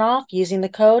 15% off using the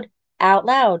code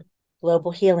OUTLOUD.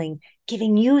 Global Healing,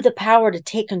 giving you the power to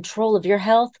take control of your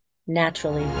health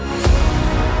naturally.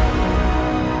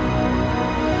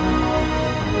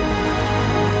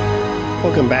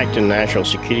 Welcome back to the National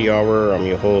Security Hour. I'm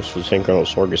your host, Lieutenant Colonel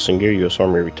Sorgus Sangiri, U.S.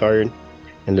 Army retired,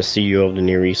 and the CEO of the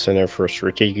Near East Center for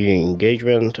Strategic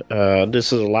Engagement.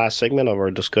 This is the last segment of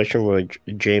our discussion with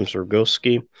James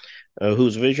Roguski,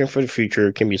 whose vision for the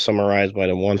future can be summarized by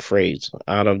the one phrase,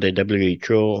 out of the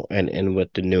WHO and in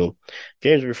with the new.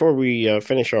 James, before we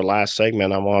finish our last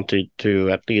segment, I wanted to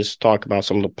at least talk about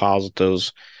some of the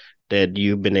positives that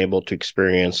you've been able to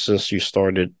experience since you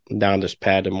started down this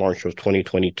path in March of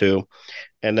 2022,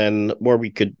 and then where we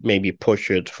could maybe push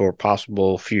it for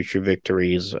possible future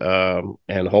victories,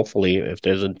 and hopefully, if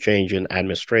there's a change in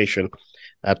administration,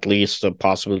 at least the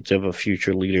possibility of a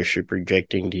future leadership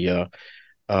rejecting the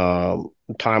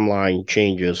timeline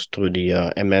changes to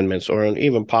the amendments, or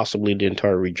even possibly the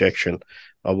entire rejection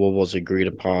of what was agreed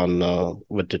upon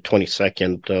with the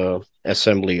 22nd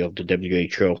Assembly of the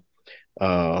WHO.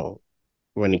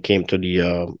 When it came to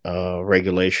the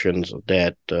regulations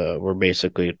that were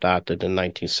basically adopted in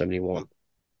 1971?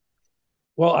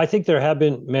 Well, I think there have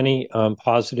been many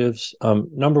positives.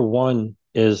 #1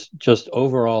 is just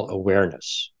overall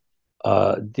awareness.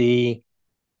 The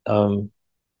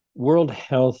World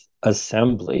Health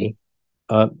Assembly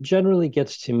generally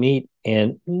gets to meet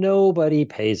and nobody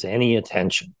pays any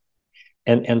attention.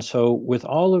 And so with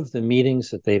all of the meetings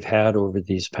that they've had over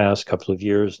these past couple of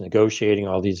years, negotiating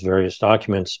all these various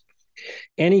documents,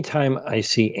 anytime I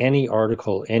see any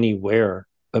article anywhere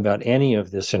about any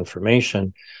of this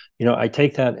information, I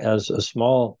take that as a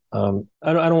small,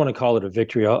 I don't want to call it a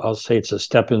victory. I'll say it's a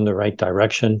step in the right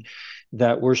direction,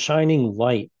 that we're shining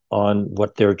light on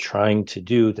what they're trying to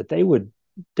do that they would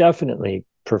definitely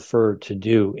prefer to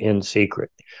do in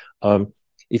secret.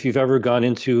 If you've ever gone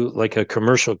into like a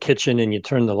commercial kitchen and you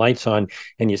turn the lights on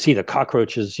and you see the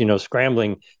cockroaches,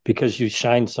 scrambling because you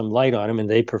shine some light on them and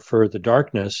they prefer the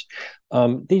darkness.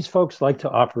 These folks like to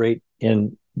operate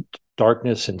in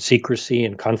darkness and secrecy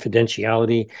and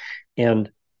confidentiality. And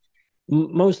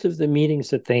most of the meetings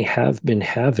that they have been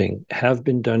having have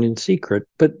been done in secret,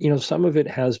 but some of it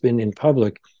has been in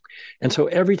public. And so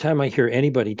every time I hear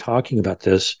anybody talking about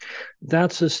this,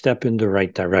 that's a step in the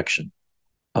right direction.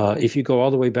 If you go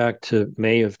all the way back to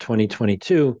May of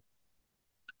 2022,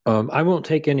 I won't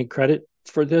take any credit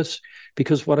for this,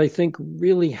 because what I think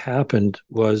really happened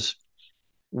was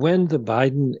when the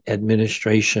Biden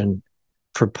administration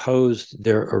proposed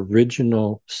their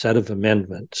original set of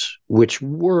amendments, which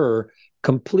were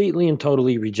completely and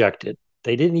totally rejected.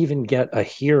 They didn't even get a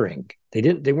hearing.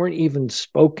 They weren't even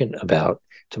spoken about,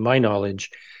 to my knowledge,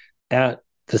 at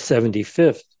the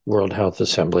 75th World Health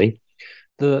Assembly.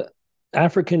 The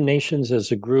African nations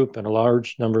as a group and a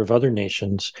large number of other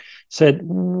nations said,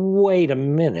 wait a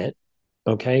minute,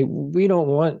 okay, we don't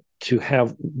want to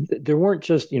have, there weren't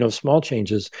just, small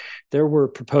changes. There were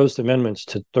proposed amendments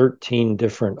to 13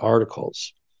 different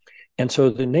articles. And so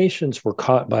the nations were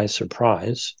caught by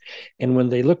surprise. And when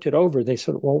they looked it over, they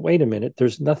said, well, wait a minute,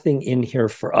 there's nothing in here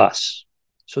for us.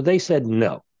 So they said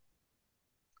no.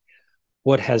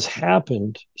 What has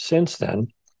happened since then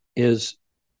is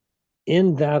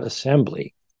in that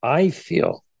assembly, I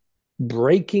feel,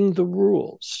 breaking the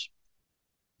rules.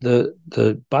 The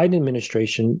Biden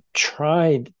administration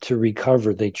tried to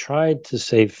recover. They tried to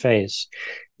save face.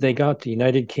 They got the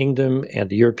United Kingdom and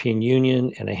the European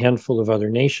Union and a handful of other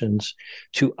nations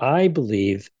to, I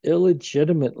believe,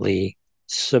 illegitimately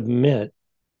submit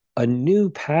a new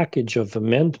package of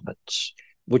amendments,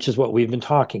 which is what we've been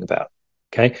talking about.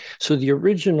 Okay, so the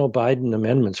original Biden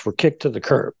amendments were kicked to the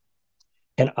curb.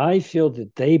 And I feel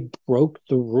that they broke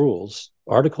the rules.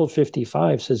 Article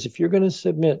 55 says if you're going to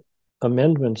submit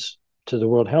amendments to the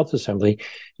World Health Assembly,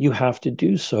 you have to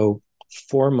do so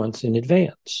 4 months in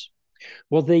advance.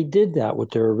 Well, they did that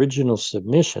with their original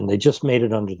submission. They just made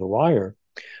it under the wire.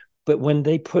 But when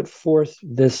they put forth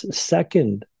this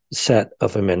second set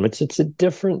of amendments, it's a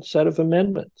different set of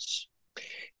amendments.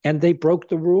 And they broke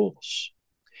the rules.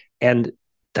 And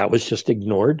that was just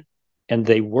ignored. And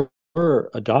they were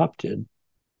adopted.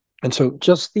 And so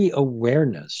just the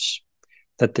awareness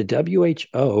that the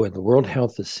WHO and the World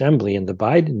Health Assembly and the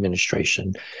Biden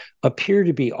administration appear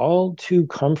to be all too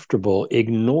comfortable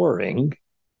ignoring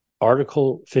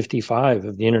Article 55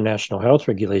 of the International Health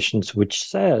Regulations, which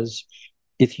says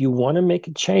if you want to make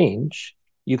a change,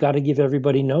 you got to give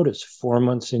everybody notice 4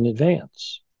 months in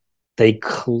advance. They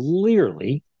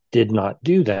clearly did not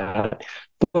do that.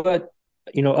 But,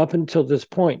 up until this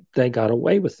point, they got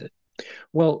away with it.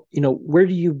 Well, where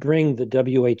do you bring the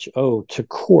WHO to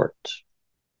court?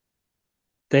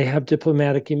 They have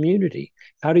diplomatic immunity.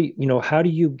 How do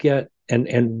you get,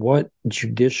 and what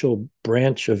judicial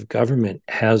branch of government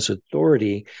has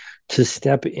authority to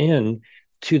step in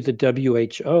to the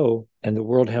WHO and the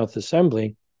World Health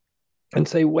Assembly and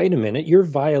say, wait a minute, you're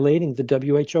violating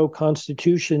the WHO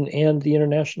Constitution and the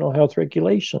International Health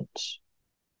Regulations?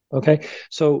 Okay,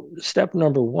 so step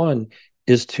number one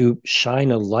is to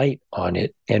shine a light on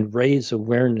it and raise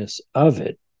awareness of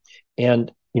it.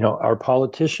 And, our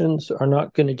politicians are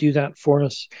not going to do that for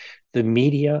us. The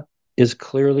media is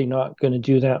clearly not going to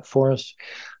do that for us.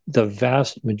 The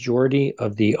vast majority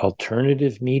of the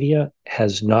alternative media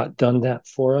has not done that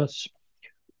for us.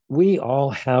 We all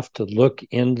have to look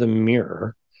in the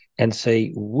mirror and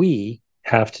say, we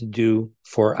have to do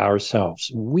for ourselves.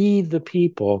 We, the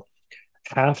people,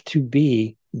 have to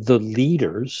be the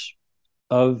leaders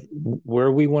of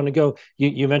where we want to go.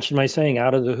 You mentioned my saying,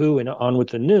 out of the who and on with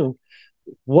the new.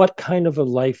 What kind of a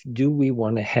life do we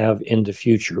want to have in the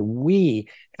future? We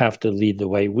have to lead the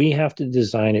way. We have to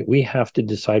design it. We have to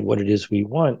decide what it is we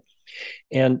want.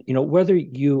 And, whether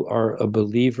you are a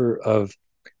believer of,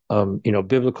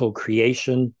 biblical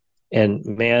creation, and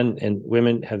man and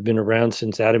women have been around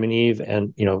since Adam and Eve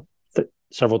and,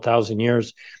 several thousand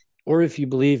years, or if you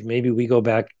believe maybe we go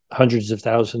back hundreds of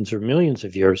thousands or millions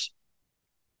of years,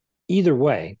 either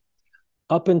way,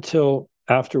 up until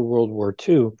after World War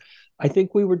II, I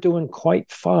think we were doing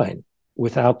quite fine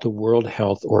without the World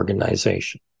Health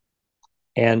Organization.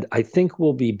 And I think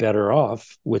we'll be better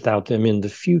off without them in the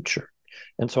future.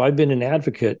 And so I've been an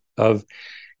advocate of,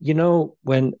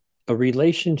 when a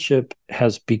relationship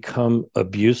has become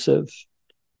abusive,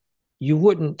 you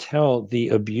wouldn't tell the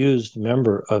abused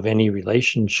member of any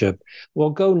relationship, well,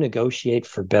 go negotiate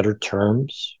for better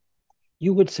terms.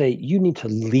 You would say you need to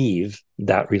leave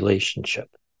that relationship.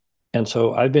 And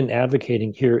so I've been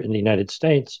advocating here in the United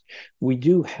States. We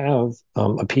do have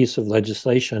a piece of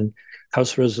legislation,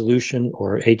 House Resolution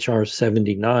or HR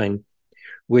 79,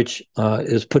 which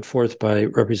is put forth by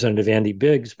Representative Andy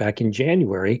Biggs back in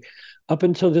January. Up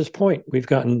until this point, we've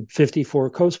gotten 54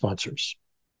 co-sponsors.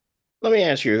 Let me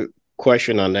ask you a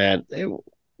question on that.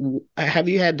 Have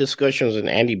you had discussions with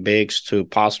Andy Biggs to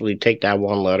possibly take that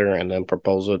one letter and then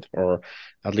propose it, or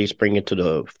at least bring it to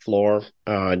the floor?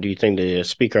 Do you think the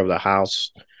Speaker of the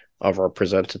House of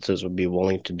Representatives would be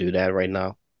willing to do that right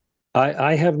now?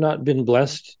 I have not been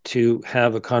blessed to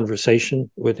have a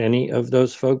conversation with any of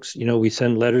those folks. We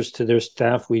send letters to their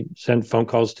staff. We send phone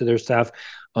calls to their staff.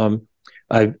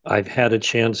 I've had a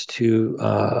chance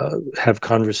to have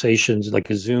conversations,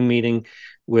 like a Zoom meeting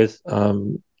with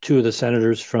two of the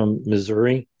senators from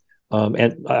Missouri,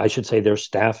 and I should say their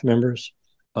staff members.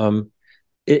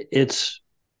 It's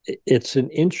an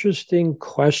interesting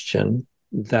question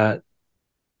that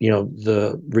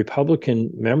the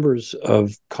Republican members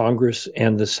of Congress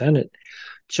and the Senate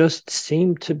just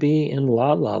seem to be in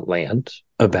la-la land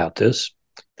about this.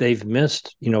 They've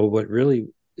missed, what really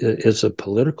is a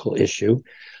political issue.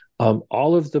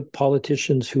 All of the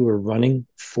politicians who are running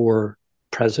for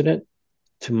president,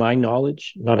 to my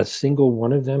knowledge, not a single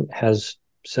one of them has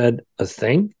said a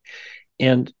thing.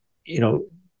 And,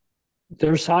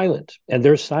 they're silent, and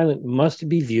their silence must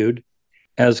be viewed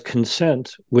as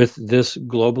consent with this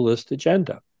globalist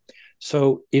agenda.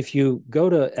 So if you go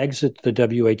to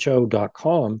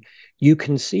exitthewho.com, you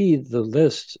can see the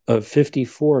list of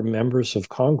 54 members of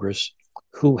Congress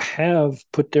who have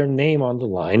put their name on the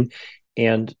line.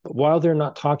 And while they're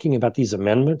not talking about these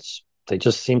amendments, they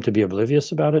just seem to be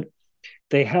oblivious about it.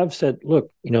 They have said,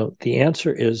 look, the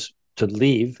answer is to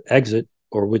leave, exit,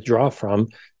 or withdraw from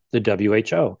the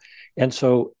WHO. And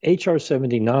so HR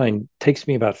 79 takes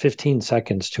me about 15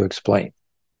 seconds to explain.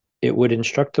 It would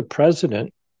instruct the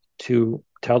president to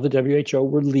tell the WHO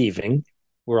we're leaving.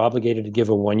 We're obligated to give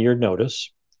a 1-year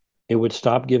notice. It would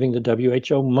stop giving the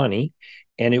WHO money,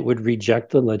 and it would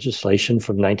reject the legislation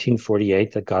from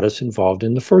 1948 that got us involved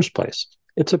in the first place.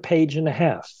 It's a page and a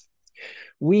half.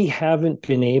 We haven't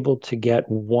been able to get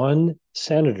one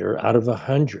senator out of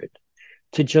 100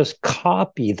 to just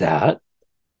copy that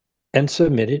and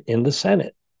submit it in the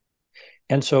Senate.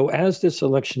 And so as this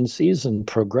election season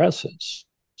progresses,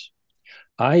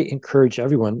 I encourage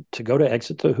everyone to go to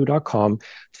exitthewho.com,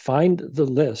 find the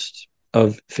list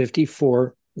of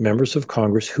 54 members of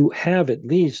Congress who have at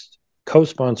least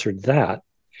co-sponsored that,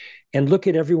 and look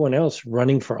at everyone else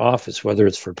running for office, whether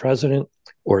it's for president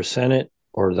or Senate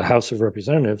or the House of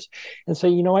Representatives, and say,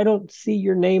 I don't see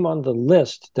your name on the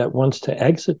list that wants to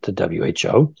exit the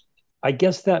WHO. I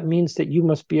guess that means that you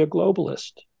must be a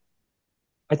globalist.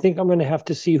 I think I'm going to have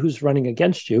to see who's running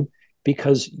against you,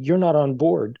 because you're not on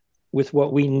board with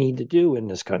what we need to do in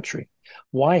this country.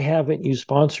 Why haven't you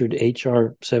sponsored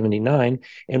HR 79?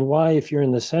 And why, if you're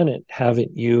in the Senate,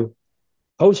 haven't you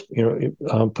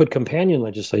put companion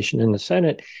legislation in the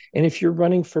Senate? And if you're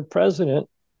running for president,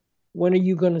 when are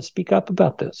you going to speak up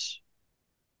about this?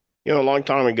 A long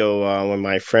time ago, when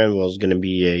my friend was going to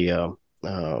be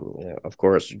of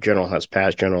course, General has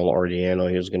passed, General Ordiano,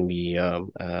 he was going to be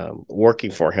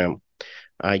working for him.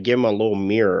 I gave him a little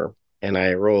mirror, and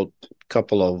I wrote a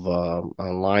couple of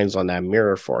lines on that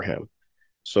mirror for him.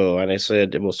 So, and I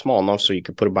said it was small enough so you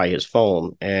could put it by his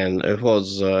phone. And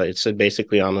it said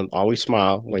basically on always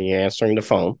smile when you're answering the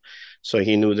phone. So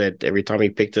he knew that every time he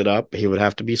picked it up, he would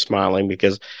have to be smiling,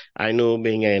 because I knew,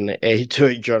 being an aide to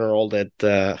a general,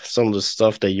 that some of the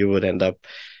stuff that you would end up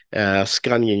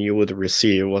scunnion you would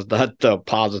receive was not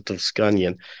positive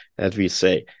scunnion, as we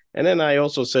say. And then I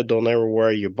also said, don't ever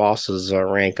wear your boss's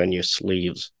rank on your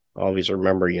sleeves. Always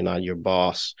remember you're not your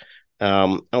boss.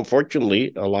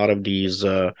 Unfortunately, a lot of these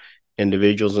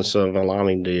individuals, instead of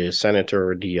allowing the senator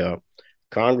or the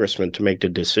congressman to make the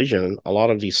decision, a lot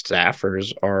of these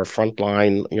staffers are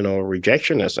frontline,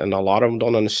 rejectionists, and a lot of them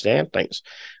don't understand things.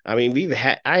 I mean,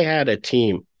 I had a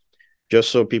team,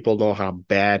 just so people know how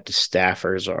bad the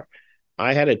staffers are.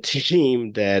 I had a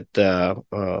team that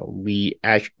we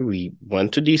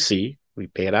went to DC. We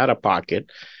paid out of pocket.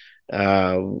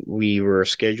 we were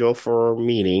scheduled for a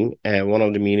meeting, and one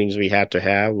of the meetings we had to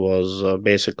have was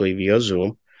basically via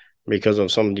Zoom because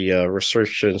of some of the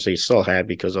restrictions they still had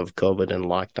because of COVID and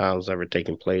lockdowns that were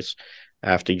taking place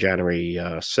after January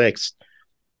 6th.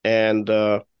 And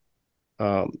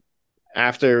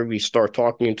after we start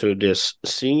talking to this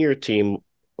senior team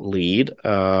lead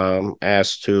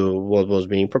as to what was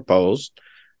being proposed,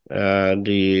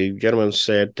 the gentleman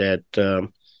said that,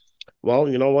 well,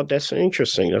 you know what, that's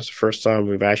interesting. That's the first time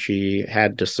we've actually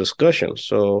had this discussion.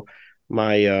 So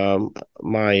my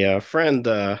friend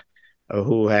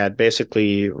who had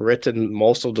basically written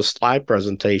most of the slide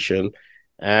presentation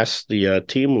asked the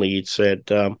team lead, said,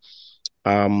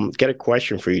 get a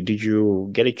question for you. Did you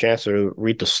get a chance to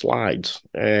read the slides?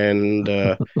 And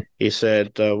he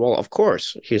said, well, of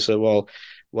course. He said, well,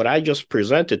 what I just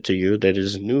presented to you that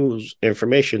is news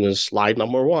information is slide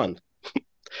number 1.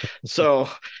 So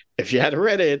if you had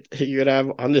read it, you'd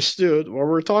have understood what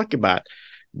we're talking about.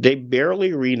 They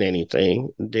barely read anything.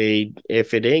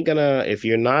 If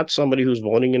you're not somebody who's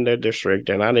voting in their district,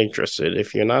 they're not interested.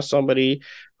 If you're not somebody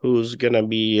who's going to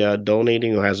be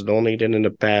donating or has donated in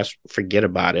the past, forget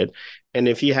about it. And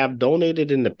if you have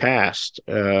donated in the past,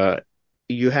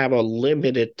 you have a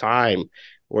limited time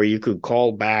where you could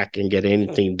call back and get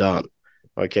anything done.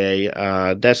 Okay,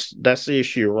 that's the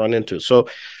issue you run into. So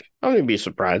I'm going to be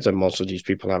surprised that most of these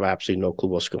people have absolutely no clue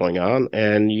what's going on.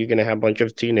 And you're going to have a bunch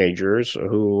of teenagers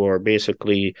who are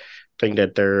basically think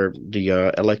that they're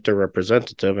the elected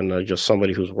representative and just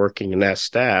somebody who's working in that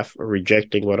staff,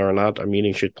 rejecting whether or not a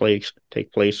meeting should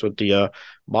take place with the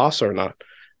boss or not.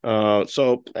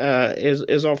 So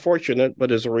is unfortunate,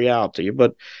 but is a reality.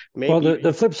 But maybe... Well,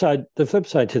 the flip side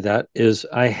to that is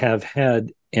I have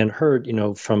had and heard,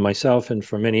 from myself and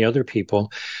from many other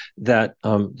people that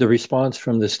the response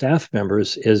from the staff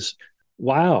members is,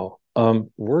 wow,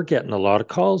 we're getting a lot of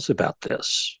calls about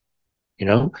this,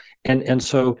 and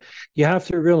so you have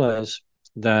to realize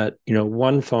that,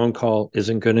 one phone call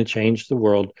isn't going to change the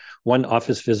world. One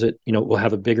office visit, will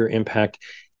have a bigger impact.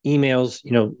 Emails,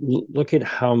 look at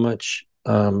how much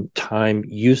time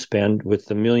you spend with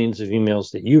the millions of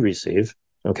emails that you receive.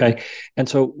 Okay. And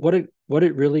so what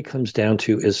it really comes down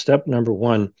to is step number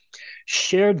 1,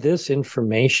 share this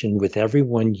information with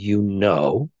everyone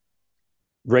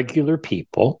regular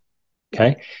people.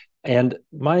 Okay. And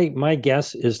my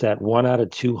guess is that 1 out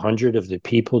of 200 of the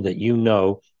people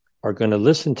that are going to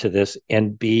listen to this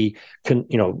and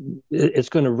it's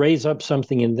going to raise up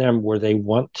something in them where they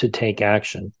want to take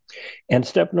action. And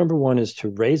step number 1 is to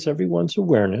raise everyone's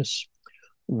awareness.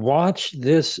 Watch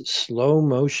this slow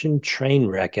motion train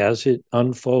wreck as it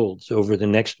unfolds over the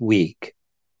next week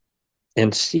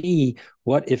and see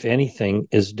what, if anything,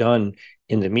 is done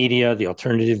in the media, the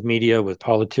alternative media, with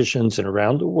politicians and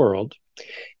around the world,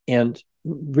 and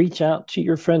reach out to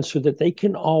your friends so that they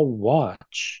can all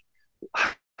watch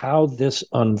how this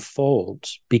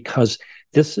unfolds, because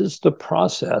this is the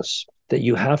process that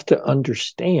you have to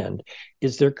understand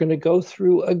is they're going to go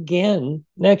through again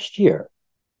next year.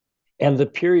 And the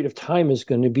period of time is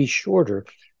going to be shorter,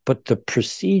 but the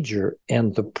procedure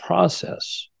and the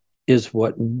process is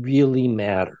what really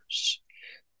matters.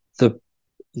 The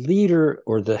leader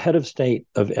or the head of state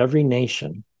of every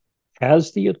nation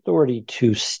has the authority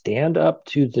to stand up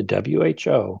to the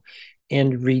WHO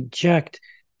and reject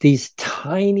these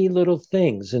tiny little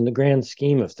things in the grand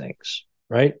scheme of things,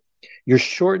 right? You're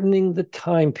shortening the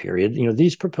time period.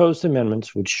 These proposed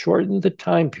amendments would shorten the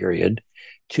time period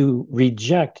to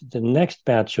reject the next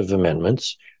batch of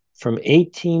amendments from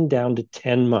 18 down to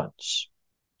 10 months.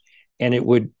 And it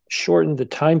would shorten the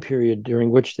time period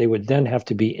during which they would then have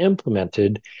to be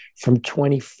implemented from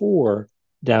 24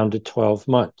 down to 12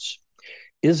 months.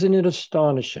 Isn't it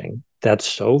astonishing that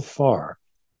so far,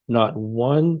 not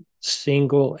one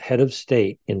single head of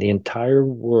state in the entire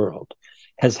world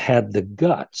has had the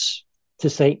guts to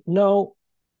say, no,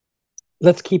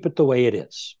 let's keep it the way it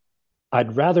is.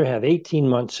 I'd rather have 18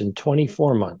 months and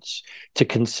 24 months to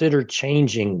consider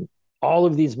changing all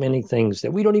of these many things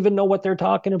that we don't even know what they're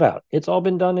talking about. It's all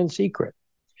been done in secret.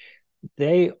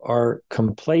 They are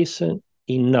complacent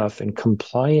enough and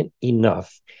compliant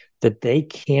enough that they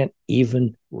can't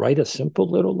even write a simple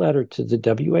little letter to the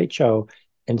WHO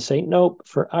and say, nope,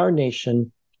 for our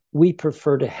nation, we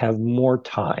prefer to have more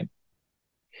time.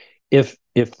 If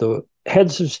the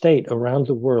heads of state around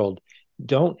the world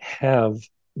don't have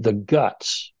the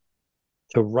guts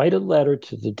to write a letter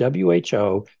to the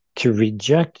WHO to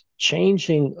reject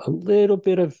changing a little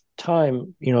bit of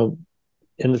time, in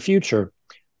the future,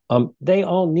 they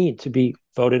all need to be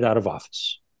voted out of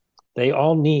office. They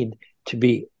all need to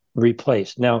be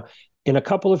replaced. Now, in a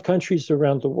couple of countries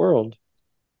around the world,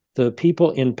 the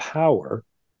people in power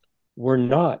were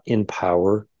not in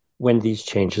power when these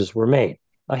changes were made.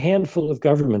 A handful of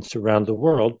governments around the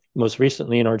world, most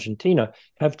recently in Argentina,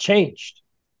 have changed.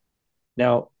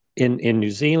 Now, in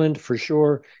New Zealand, for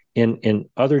sure, in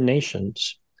other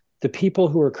nations, the people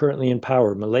who are currently in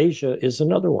power, Malaysia is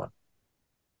another one.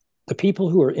 The people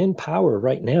who are in power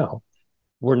right now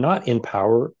were not in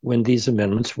power when these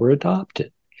amendments were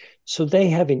adopted. So they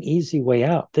have an easy way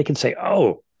out. They can say,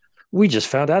 oh, we just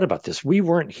found out about this. We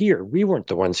weren't here. We weren't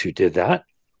the ones who did that.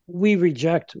 We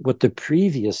reject what the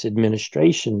previous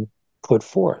administration put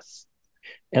forth.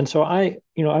 And so I'm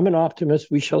an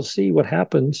optimist. We shall see what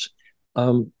happens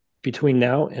between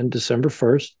now and December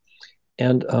 1st,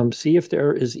 and see if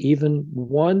there is even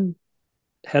one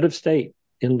head of state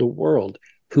in the world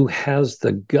who has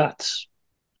the guts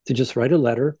to just write a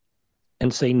letter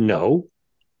and say, no,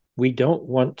 we don't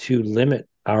want to limit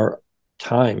our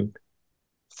time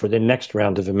for the next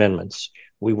round of amendments.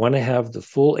 We want to have the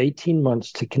full 18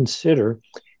 months to consider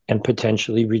and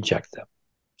potentially reject them.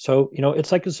 So,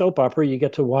 it's like a soap opera. You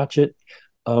get to watch it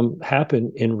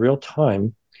happen in real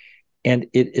time. And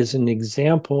it is an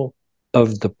example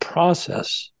of the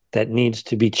process that needs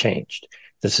to be changed.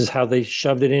 This is how they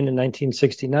shoved it in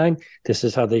 1969. This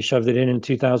is how they shoved it in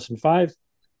 2005.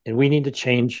 And we need to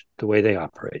change the way they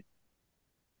operate.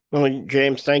 Well,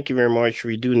 James, thank you very much.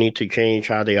 We do need to change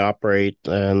how they operate.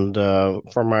 And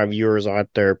for my viewers out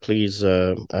there, please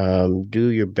do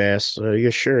your best.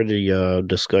 You share the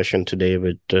discussion today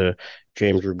with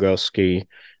James Roguski,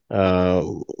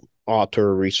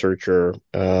 author, researcher,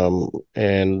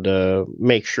 and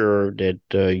make sure that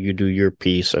you do your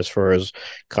piece as far as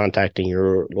contacting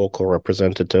your local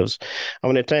representatives. I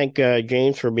want to thank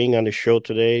James for being on the show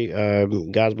today.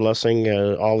 God's blessing.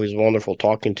 Always wonderful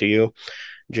talking to you,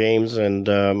 James, and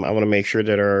I want to make sure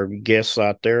that our guests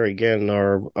out there, again,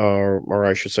 or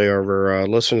I should say our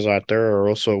listeners out there are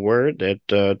also aware that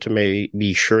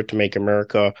be sure to make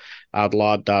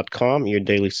AmericaOutloud.com your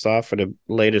daily stop for the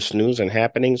latest news and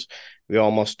happenings. We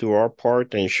all must do our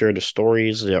part and share the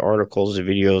stories, the articles, the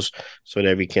videos, so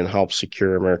that we can help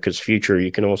secure America's future.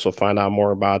 You can also find out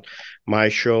more about my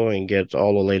show and get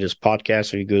all the latest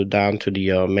podcasts if you go down to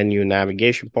the menu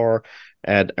navigation bar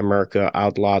at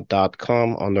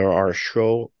AmericaOutloud.com under our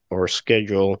show or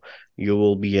schedule. You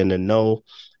will be in the know.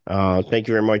 Thank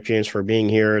you very much, James, for being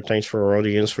here. Thanks for our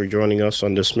audience for joining us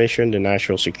on this mission. The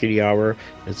National Security Hour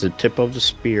is the tip of the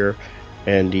spear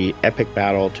and the epic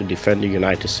battle to defend the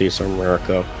United States of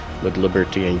America with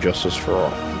liberty and justice for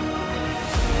all.